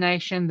states in the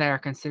nation that are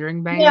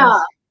considering bans?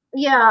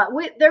 Yeah.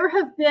 There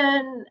have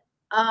been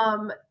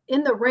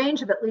in the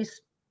range of at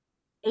least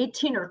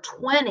 18 or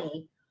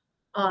 20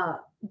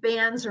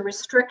 bans or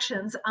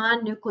restrictions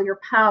on nuclear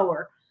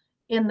power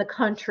in the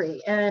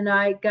country. And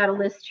I got a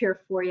list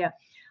here for you.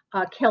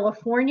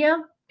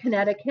 California,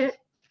 Connecticut,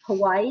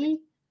 Hawaii,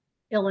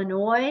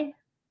 Illinois,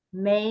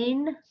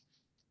 Maine,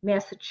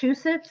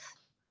 Massachusetts,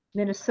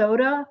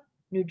 Minnesota,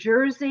 New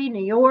Jersey,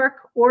 New York,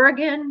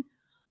 Oregon,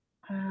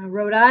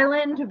 Rhode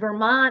Island,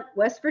 Vermont,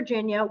 West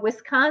Virginia,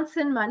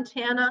 Wisconsin,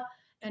 Montana,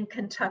 and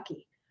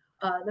Kentucky.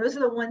 Those are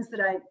the ones that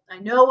I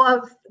know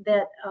of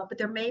that, but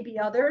there may be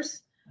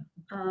others.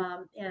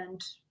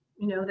 And,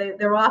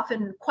 they're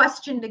often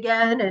questioned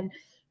again. And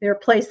there are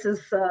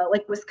places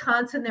like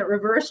Wisconsin that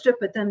reversed it,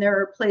 but then there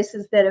are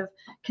places that have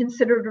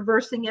considered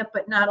reversing it,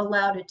 but not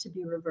allowed it to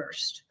be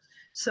reversed.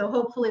 So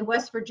hopefully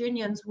West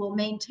Virginians will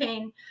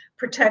maintain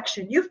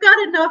protection. You've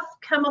got enough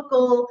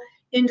chemical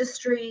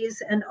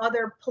industries and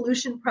other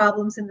pollution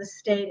problems in the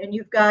state, and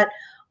you've got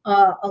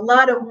a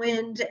lot of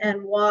wind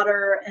and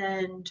water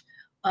and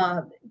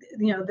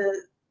you know,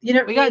 you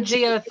don't We got need to-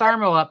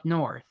 geothermal up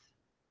north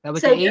that we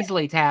Say could again?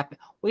 easily tap.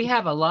 We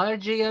have a lot of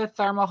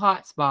geothermal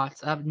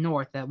hotspots up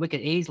north that we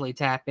could easily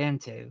tap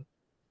into.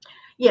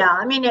 Yeah,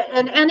 I mean,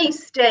 in any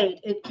state,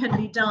 it can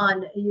be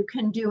done. You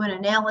can do an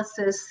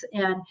analysis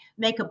and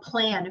make a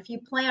plan. If you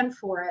plan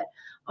for it,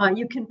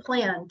 you can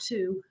plan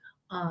to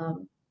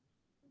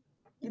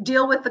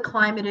deal with the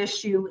climate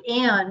issue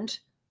and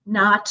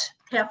not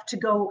have to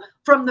go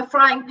from the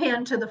frying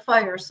pan to the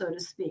fire, so to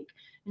speak.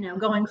 You know,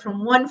 going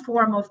from one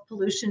form of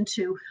pollution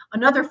to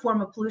another form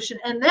of pollution,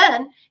 and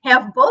then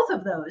have both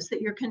of those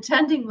that you're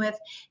contending with,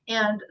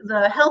 and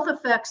the health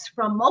effects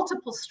from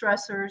multiple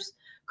stressors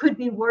could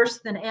be worse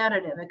than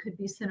additive. It could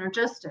be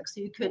synergistic. So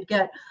you could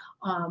get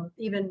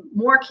even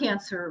more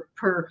cancer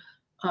per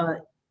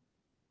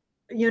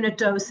unit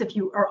dose if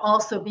you are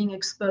also being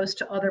exposed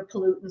to other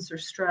pollutants or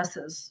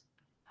stresses.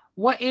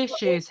 What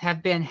issues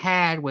have been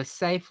had with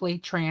safely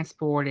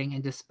transporting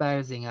and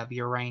disposing of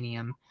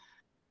uranium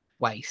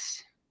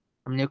waste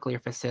from nuclear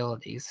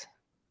facilities?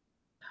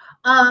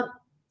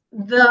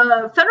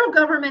 The federal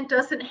government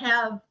doesn't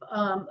have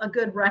a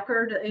good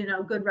record,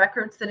 good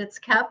records that it's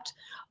kept,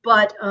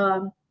 but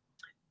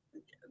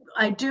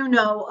I do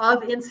know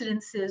of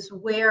incidences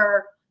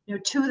where,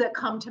 two that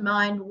come to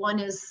mind. One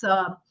is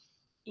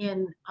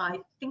in, I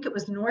think it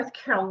was North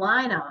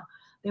Carolina.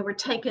 They were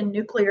taking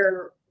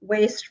nuclear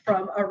waste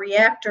from a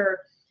reactor.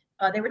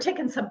 They were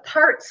taking some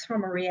parts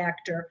from a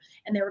reactor,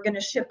 and they were going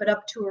to ship it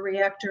up to a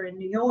reactor in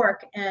New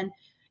York, and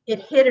it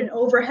hit an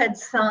overhead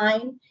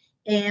sign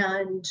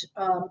and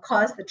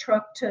caused the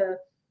truck to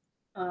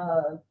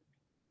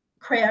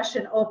crash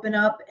and open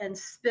up and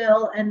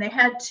spill, and they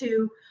had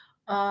to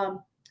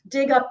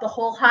dig up the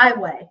whole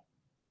highway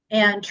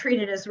and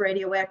treat it as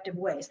radioactive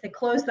waste. They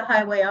closed the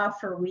highway off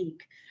for a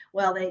week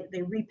while they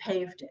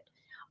repaved it.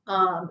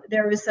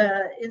 There was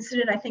an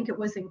incident, I think it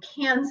was in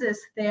Kansas,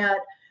 that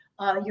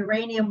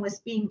uranium was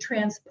being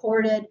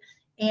transported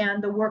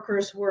and the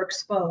workers were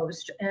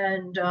exposed.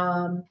 And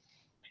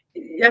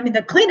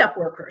the cleanup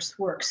workers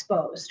were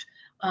exposed.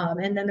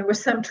 And then there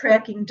was some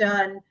tracking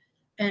done,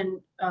 and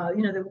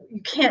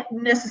you can't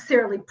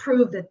necessarily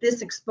prove that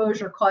this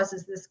exposure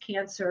causes this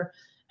cancer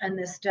and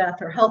this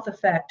death or health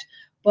effect,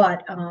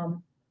 but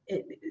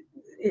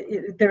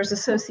there's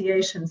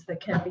associations that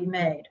can be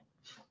made.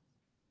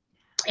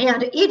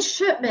 And each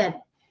shipment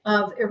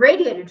of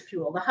irradiated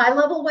fuel, the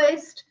high-level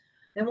waste,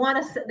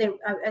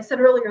 I said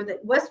earlier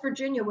that West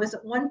Virginia was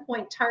at one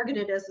point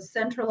targeted as a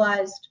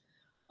centralized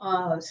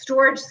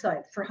storage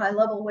site for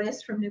high-level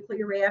waste from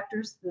nuclear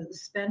reactors, the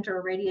spent or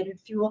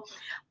irradiated fuel.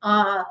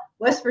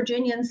 West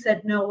Virginians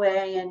said no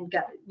way and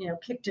got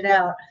kicked it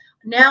out.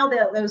 Now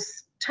that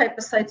those type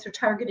of sites are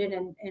targeted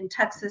in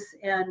Texas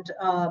and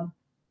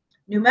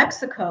New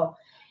Mexico,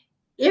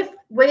 if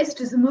waste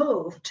is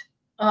moved,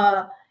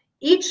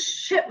 each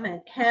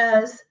shipment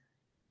has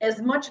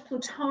as much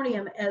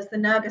plutonium as the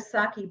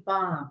Nagasaki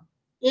bomb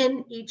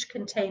in each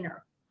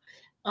container.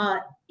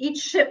 Each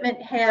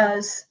shipment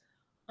has,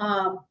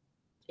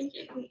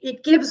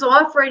 it gives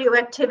off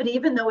radioactivity,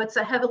 even though it's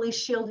a heavily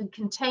shielded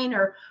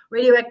container.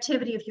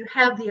 Radioactivity, if you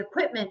have the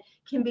equipment,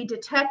 can be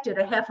detected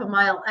a half a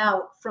mile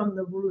out from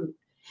the route.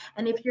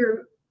 And if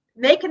you're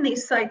making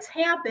these sites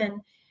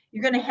happen,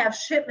 you're going to have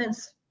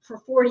shipments for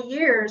 40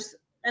 years.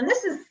 And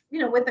this is,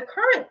 with the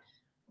current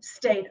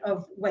state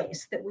of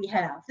waste that we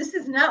have. This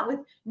is not with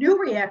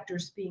new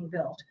reactors being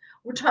built.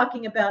 We're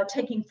talking about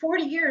taking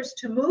 40 years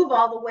to move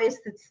all the waste,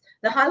 that's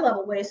the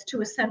high-level waste,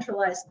 to a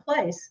centralized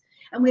place.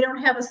 And we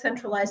don't have a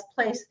centralized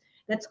place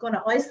that's going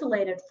to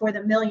isolate it for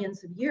the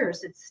millions of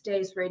years it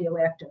stays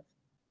radioactive.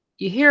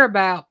 You hear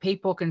about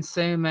people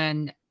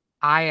consuming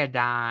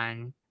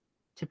iodine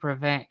to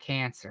prevent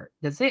cancer.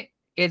 Does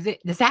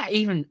that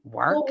even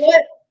work?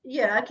 Well,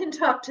 yeah, I can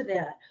talk to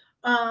that.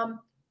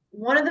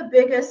 One of the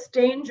biggest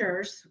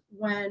dangers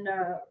when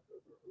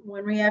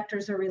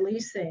reactors are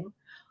releasing,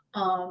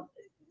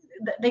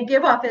 they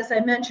give off, as I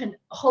mentioned,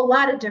 a whole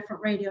lot of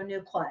different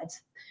radionuclides: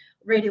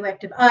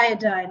 radioactive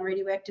iodine,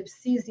 radioactive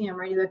cesium,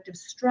 radioactive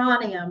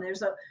strontium.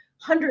 There's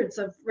hundreds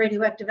of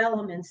radioactive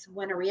elements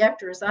when a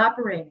reactor is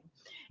operating.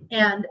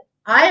 And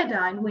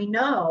iodine, we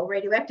know,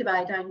 radioactive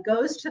iodine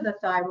goes to the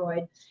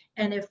thyroid.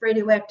 And if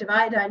radioactive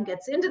iodine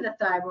gets into the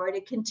thyroid,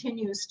 it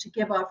continues to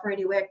give off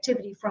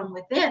radioactivity from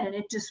within, and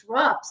it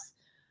disrupts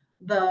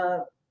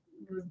the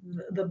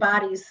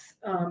body's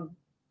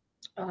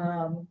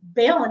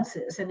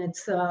balances, and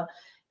it's the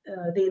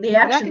actions.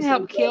 That can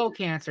help kill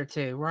cancer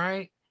too,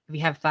 right? If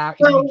you have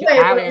thyroid,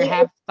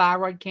 have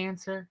thyroid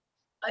cancer.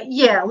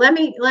 Yeah, let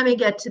me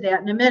get to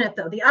that in a minute,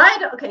 though. The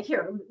iodine, okay,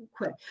 here,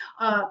 quick.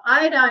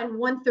 Iodine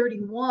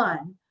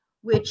 131,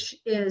 which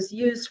is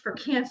used for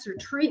cancer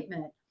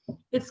treatment,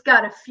 it's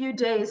got a few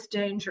days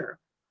danger.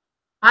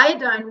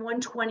 Iodine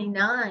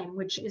 129,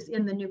 which is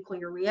in the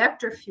nuclear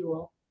reactor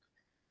fuel,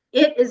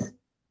 it is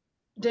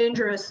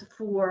dangerous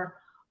for,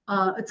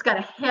 it's got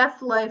a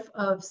half-life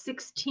of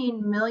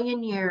 16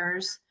 million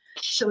years.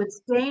 So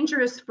it's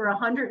dangerous for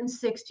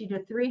 160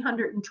 to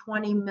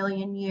 320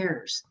 million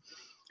years.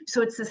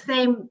 So it's the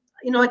same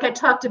like I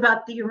talked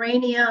about the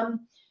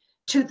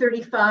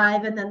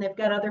uranium-235, and then they've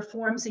got other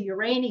forms of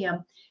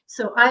uranium.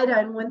 So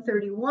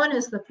iodine-131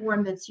 is the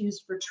form that's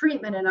used for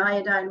treatment, and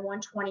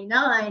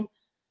iodine-129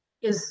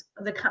 is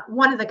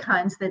one of the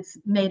kinds that's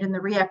made in the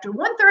reactor.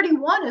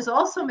 131 is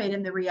also made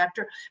in the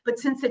reactor, but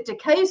since it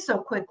decays so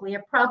quickly,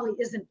 it probably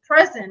isn't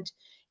present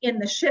in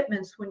the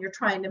shipments when you're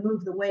trying to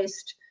move the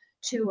waste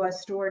to a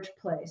storage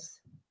place.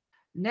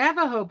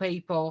 Navajo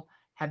people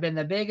have been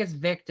the biggest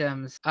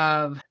victims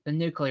of the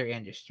nuclear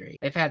industry.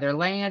 They've had their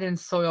land and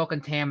soil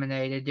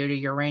contaminated due to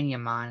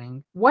uranium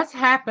mining. What's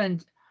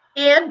happened?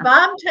 And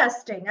bomb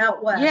testing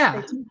out west.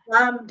 Yeah. They do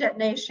bomb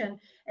detonation.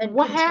 And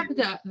what happened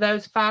to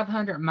those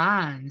 500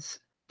 mines?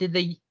 Did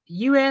the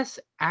U.S.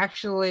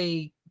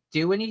 actually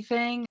do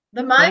anything?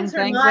 The mines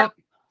are not.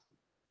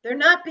 They're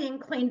not being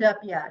cleaned up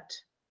yet.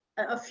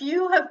 A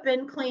few have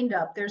been cleaned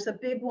up. There's a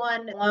big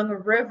one along a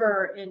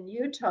river in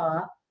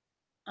Utah,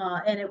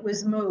 and it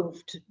was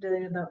moved.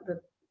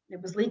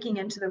 It was leaking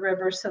into the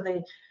river, so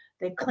they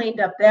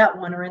cleaned up that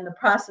one, or in the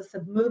process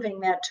of moving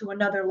that to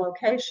another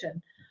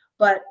location.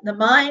 But the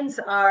mines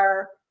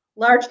are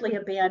largely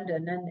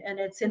abandoned, and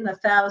it's in the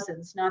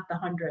thousands, not the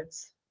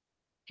hundreds.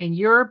 In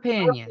your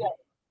opinion,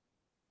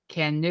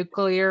 can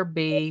nuclear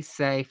be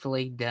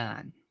safely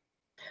done?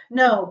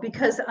 No,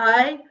 because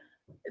I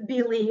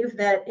believe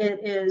that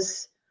it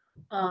is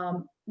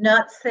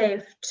not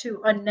safe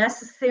to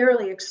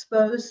unnecessarily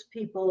expose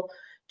people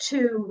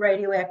to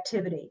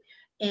radioactivity.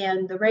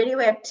 And the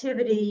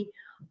radioactivity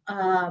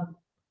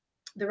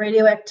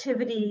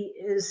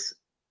is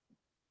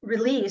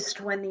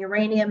released when the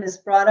uranium is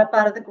brought up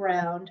out of the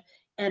ground,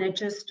 and it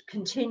just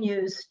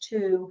continues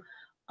to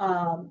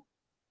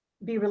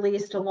be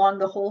released along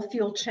the whole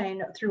fuel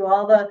chain through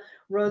all the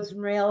roads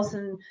and rails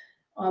and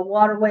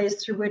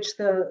waterways through which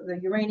the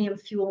uranium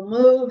fuel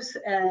moves,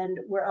 and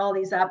where all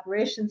these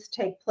operations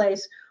take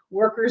place.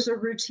 Workers are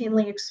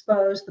routinely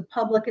exposed, the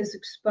public is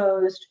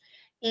exposed,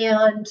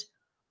 and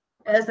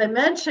as I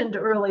mentioned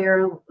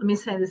earlier, let me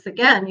say this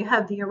again, you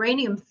have the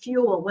uranium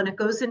fuel when it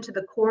goes into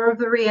the core of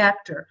the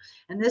reactor,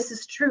 and this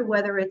is true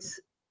whether it's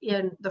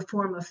in the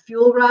form of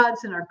fuel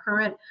rods in our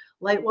current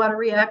light water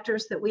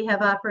reactors that we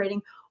have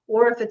operating,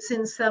 or if it's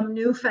in some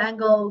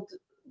newfangled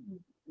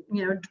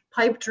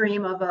pipe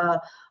dream of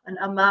a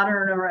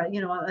modern or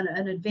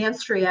an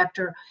advanced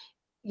reactor,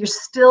 you're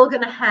still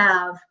going to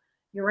have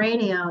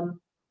uranium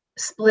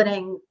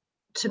splitting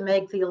to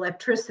make the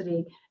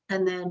electricity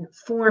and then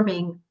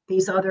forming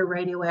these other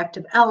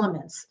radioactive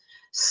elements.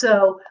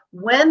 So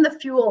when the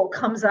fuel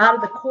comes out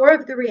of the core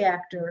of the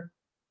reactor,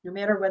 no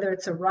matter whether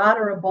it's a rod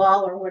or a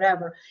ball or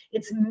whatever,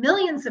 it's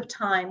millions of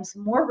times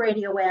more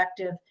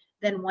radioactive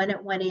than when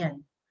it went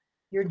in.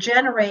 You're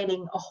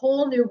generating a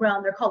whole new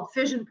realm. They're called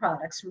fission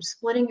products from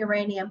splitting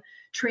uranium,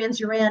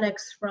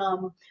 transuranics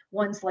from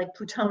ones like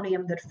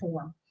plutonium that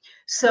form.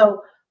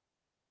 So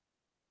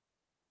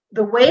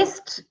the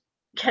waste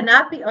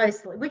cannot be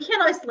isolated. We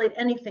can't isolate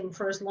anything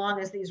for as long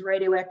as these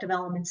radioactive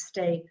elements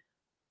stay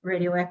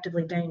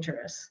radioactively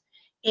dangerous.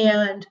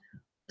 And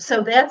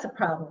so that's a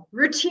problem.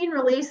 Routine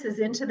releases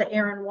into the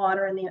air and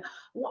water and the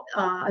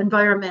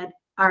environment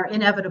are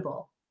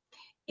inevitable.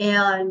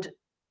 And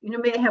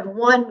may have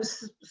one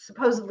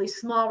supposedly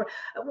small.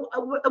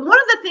 One of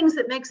the things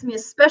that makes me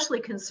especially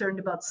concerned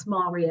about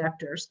small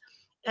reactors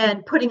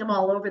and putting them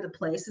all over the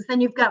place is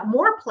then you've got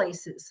more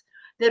places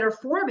that are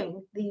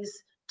forming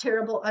these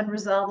terrible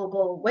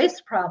unresolvable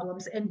waste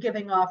problems and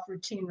giving off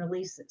routine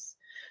releases.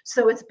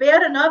 So it's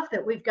bad enough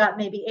that we've got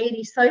maybe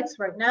 80 sites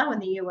right now in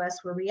the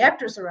US where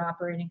reactors are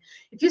operating.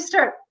 If you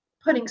start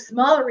putting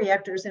smaller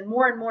reactors in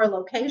more and more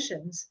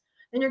locations,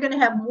 then you're going to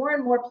have more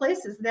and more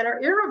places that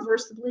are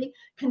irreversibly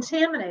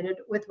contaminated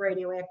with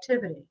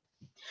radioactivity.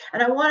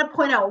 And I want to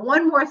point out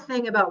one more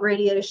thing about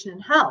radiation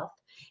and health,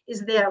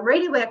 is that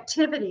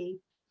radioactivity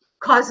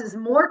causes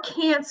more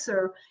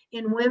cancer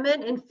in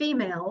women and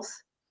females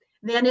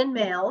than in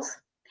males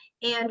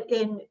and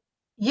in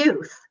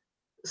youth.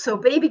 So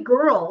baby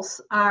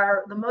girls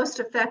are the most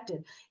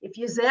affected. If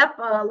you zap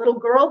a little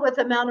girl with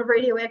amount of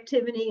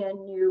radioactivity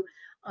and you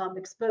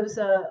expose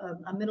a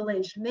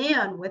middle-aged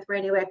man with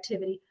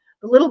radioactivity,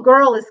 the little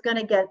girl is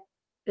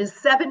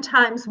 7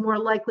 times more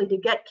likely to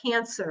get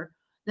cancer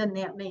than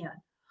that man,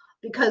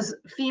 because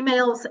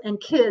females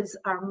and kids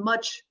are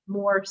much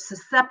more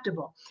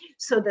susceptible.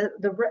 So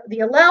the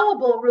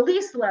allowable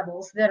release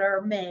levels that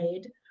are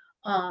made,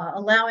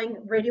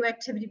 allowing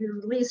radioactivity to be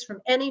released from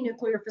any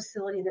nuclear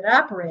facility that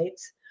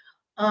operates,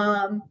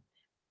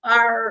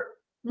 are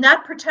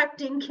not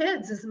protecting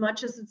kids as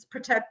much as it's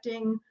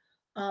protecting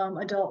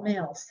adult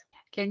males.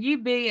 Can you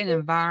be an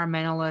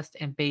environmentalist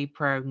and be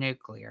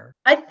pro-nuclear?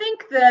 I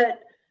think that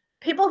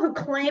people who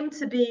claim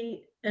to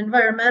be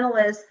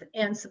environmentalists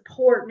and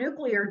support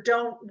nuclear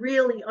don't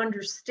really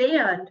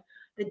understand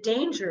the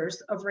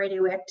dangers of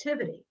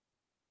radioactivity.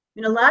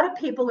 A lot of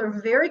people are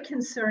very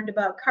concerned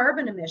about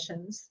carbon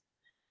emissions,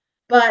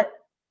 but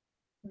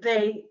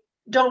they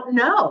don't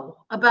know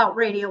about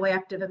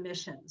radioactive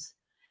emissions.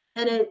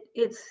 And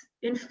it's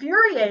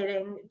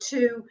infuriating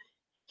to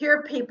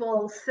hear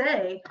people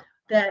say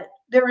that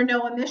there are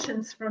no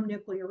emissions from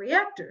nuclear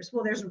reactors.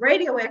 Well, there's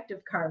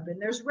radioactive carbon,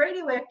 there's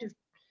radioactive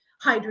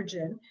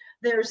hydrogen,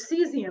 there's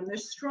cesium,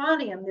 there's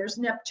strontium, there's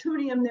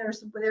neptunium,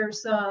 there's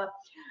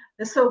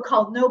the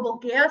so-called noble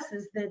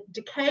gases that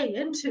decay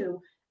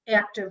into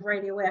active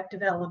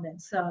radioactive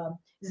elements,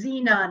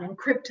 xenon and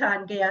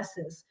krypton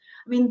gases.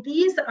 I mean,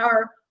 these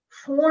are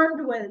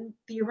formed when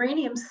the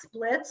uranium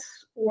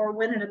splits or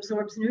when it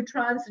absorbs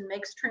neutrons and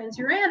makes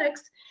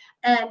transuranics,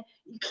 and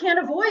you can't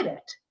avoid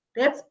it.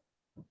 That's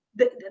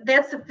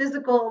the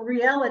physical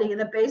reality,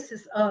 the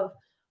basis of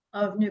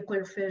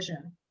nuclear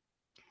fission.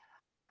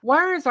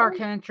 Where is our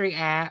country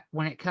at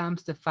when it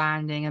comes to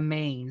finding a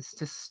means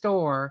to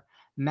store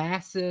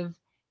massive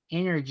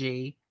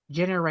energy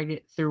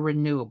generated through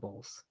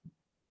renewables?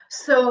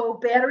 So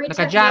battery like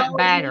technology, a giant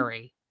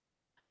battery.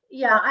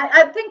 Yeah,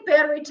 I think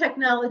battery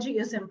technology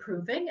is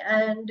improving,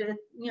 and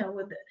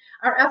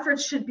our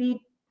efforts should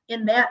be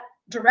in that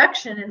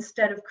direction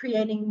instead of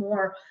creating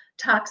more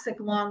toxic,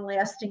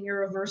 long-lasting,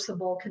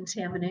 irreversible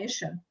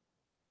contamination.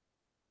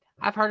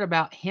 I've heard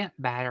about hemp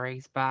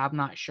batteries, but I'm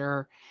not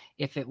sure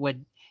if it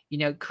would,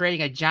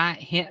 creating a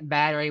giant hemp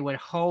battery would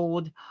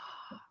hold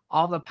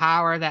all the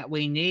power that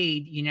we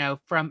need,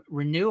 from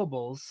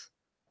renewables,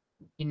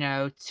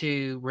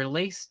 to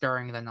release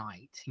during the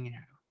night,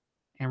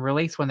 and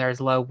release when there's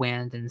low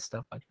wind and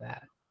stuff like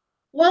that.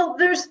 Well,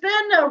 there's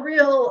been a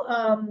real,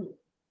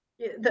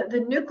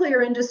 the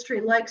nuclear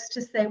industry likes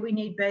to say we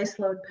need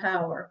baseload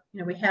power.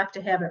 We have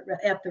to have it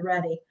at the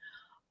ready.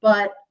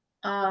 But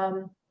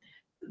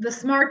the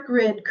smart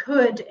grid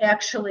could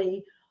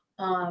actually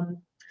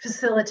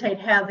facilitate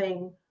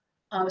having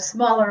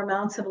smaller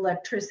amounts of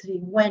electricity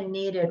when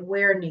needed,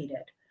 where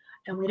needed.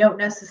 And we don't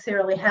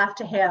necessarily have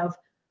to have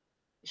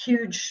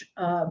huge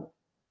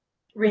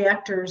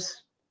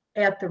reactors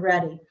at the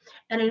ready.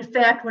 And in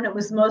fact, when it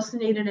was most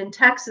needed in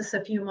Texas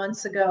a few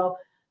months ago,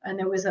 and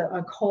there was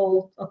a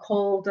cold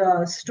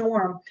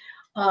storm,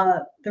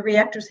 the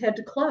reactors had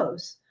to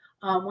close.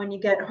 When you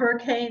get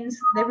hurricanes,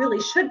 they really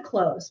should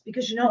close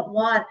because you don't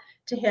want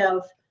to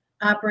have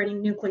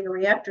operating nuclear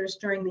reactors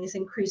during these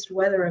increased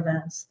weather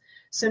events.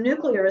 So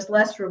nuclear is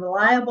less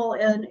reliable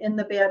in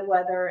the bad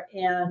weather,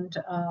 and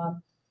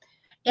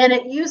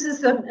it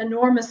uses an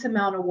enormous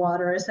amount of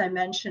water, as I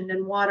mentioned,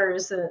 and water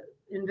is an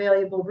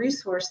invaluable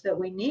resource that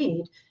we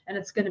need, and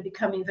it's going to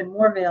become even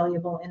more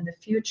valuable in the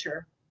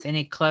future.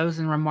 Any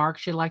closing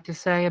remarks you'd like to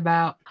say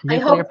about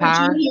nuclear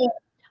power?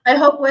 I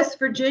hope West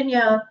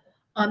Virginia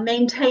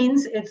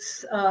maintains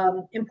its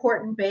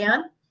important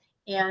ban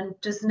and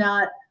does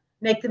not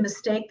make the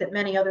mistake that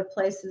many other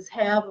places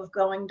have of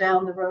going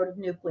down the road of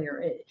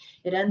nuclear.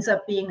 It ends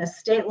up being a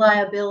state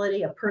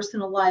liability, a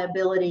personal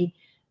liability,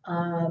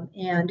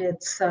 and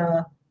it's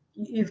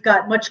you've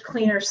got much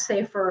cleaner,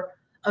 safer,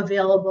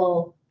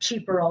 available,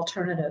 cheaper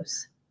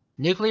alternatives.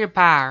 Nuclear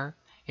power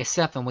is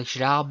something we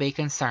should all be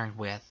concerned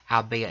with,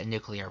 albeit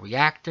nuclear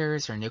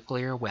reactors or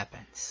nuclear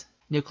weapons.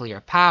 Nuclear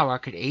power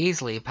could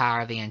easily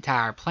power the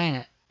entire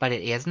planet, but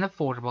it isn't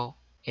affordable,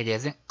 it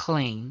isn't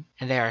clean,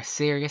 and there are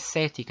serious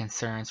safety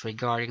concerns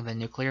regarding the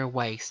nuclear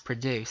waste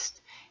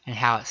produced and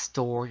how it's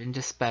stored and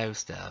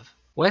disposed of.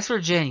 West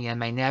Virginia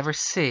may never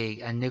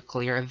see a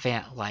nuclear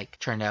event like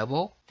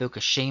Chernobyl,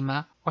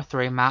 Fukushima, or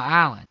 3 Mile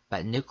Island,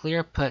 but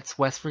nuclear puts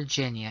West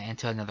Virginia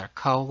into another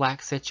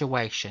coal-like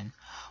situation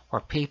where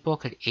people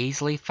could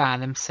easily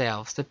find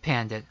themselves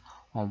dependent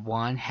on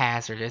one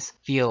hazardous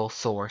fuel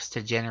source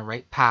to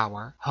generate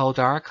power, hold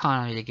our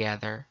economy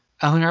together,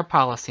 own our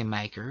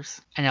policymakers,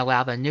 and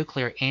allow the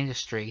nuclear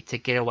industry to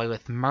get away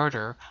with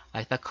murder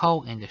like the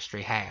coal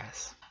industry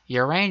has.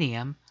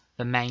 Uranium,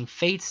 the main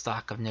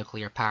feedstock of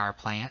nuclear power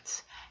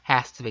plants,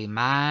 has to be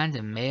mined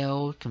and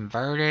milled,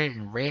 converted,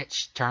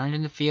 enriched, turned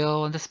into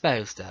fuel, and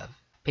disposed of.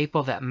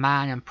 People that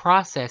mine and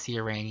process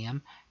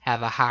uranium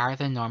have a higher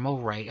than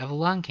normal rate of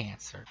lung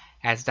cancer.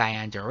 As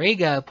Diane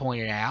Dorigo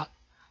pointed out,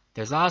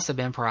 there's also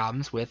been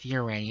problems with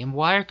uranium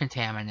water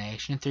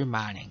contamination through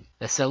mining.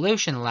 The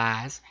solution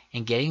lies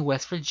in getting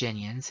West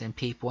Virginians and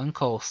people in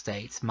coal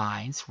states'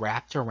 minds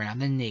wrapped around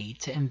the need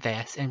to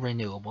invest in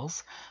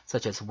renewables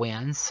such as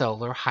wind,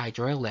 solar,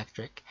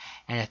 hydroelectric,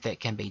 and if it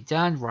can be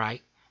done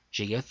right,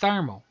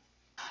 geothermal.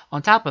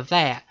 On top of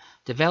that,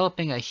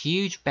 developing a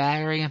huge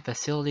battery and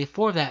facility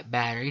for that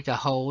battery to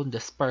hold and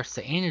disperse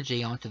the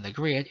energy onto the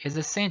grid is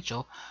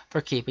essential for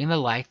keeping the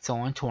lights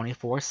on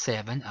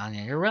 24/7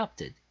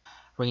 uninterrupted.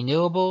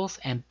 Renewables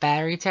and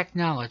battery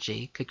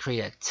technology could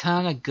create a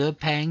ton of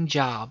good-paying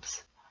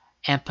jobs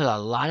and put a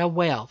lot of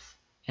wealth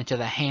into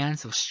the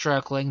hands of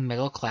struggling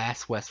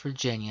middle-class West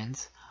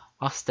Virginians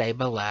while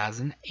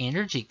stabilizing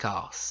energy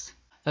costs.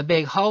 The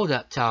big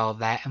holdup to all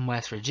that in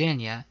West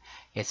Virginia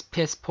is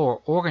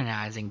piss-poor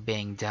organizing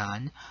being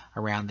done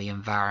around the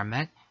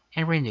environment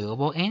and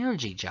renewable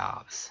energy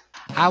jobs.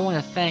 I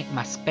want to thank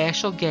my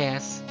special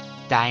guest,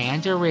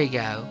 Diane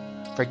Dorigo,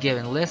 for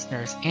giving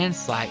listeners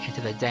insight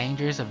into the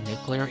dangers of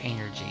nuclear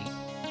energy.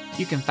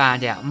 You can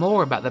find out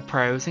more about the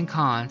pros and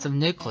cons of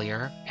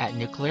nuclear at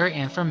Nuclear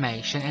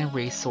Information and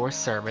Resource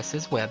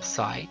Services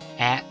website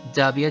at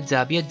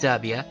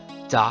www.nrec.gov.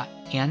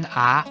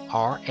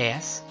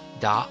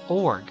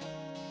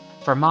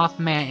 For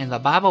Mothman in the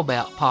Bible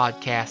Belt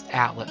podcast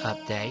outlet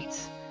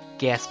updates,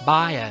 guest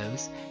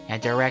bios, and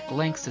direct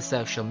links to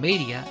social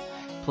media,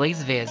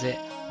 please visit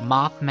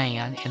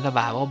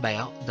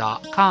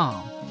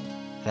mothmaninthebiblebelt.com.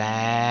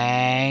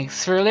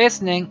 Thanks for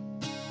listening.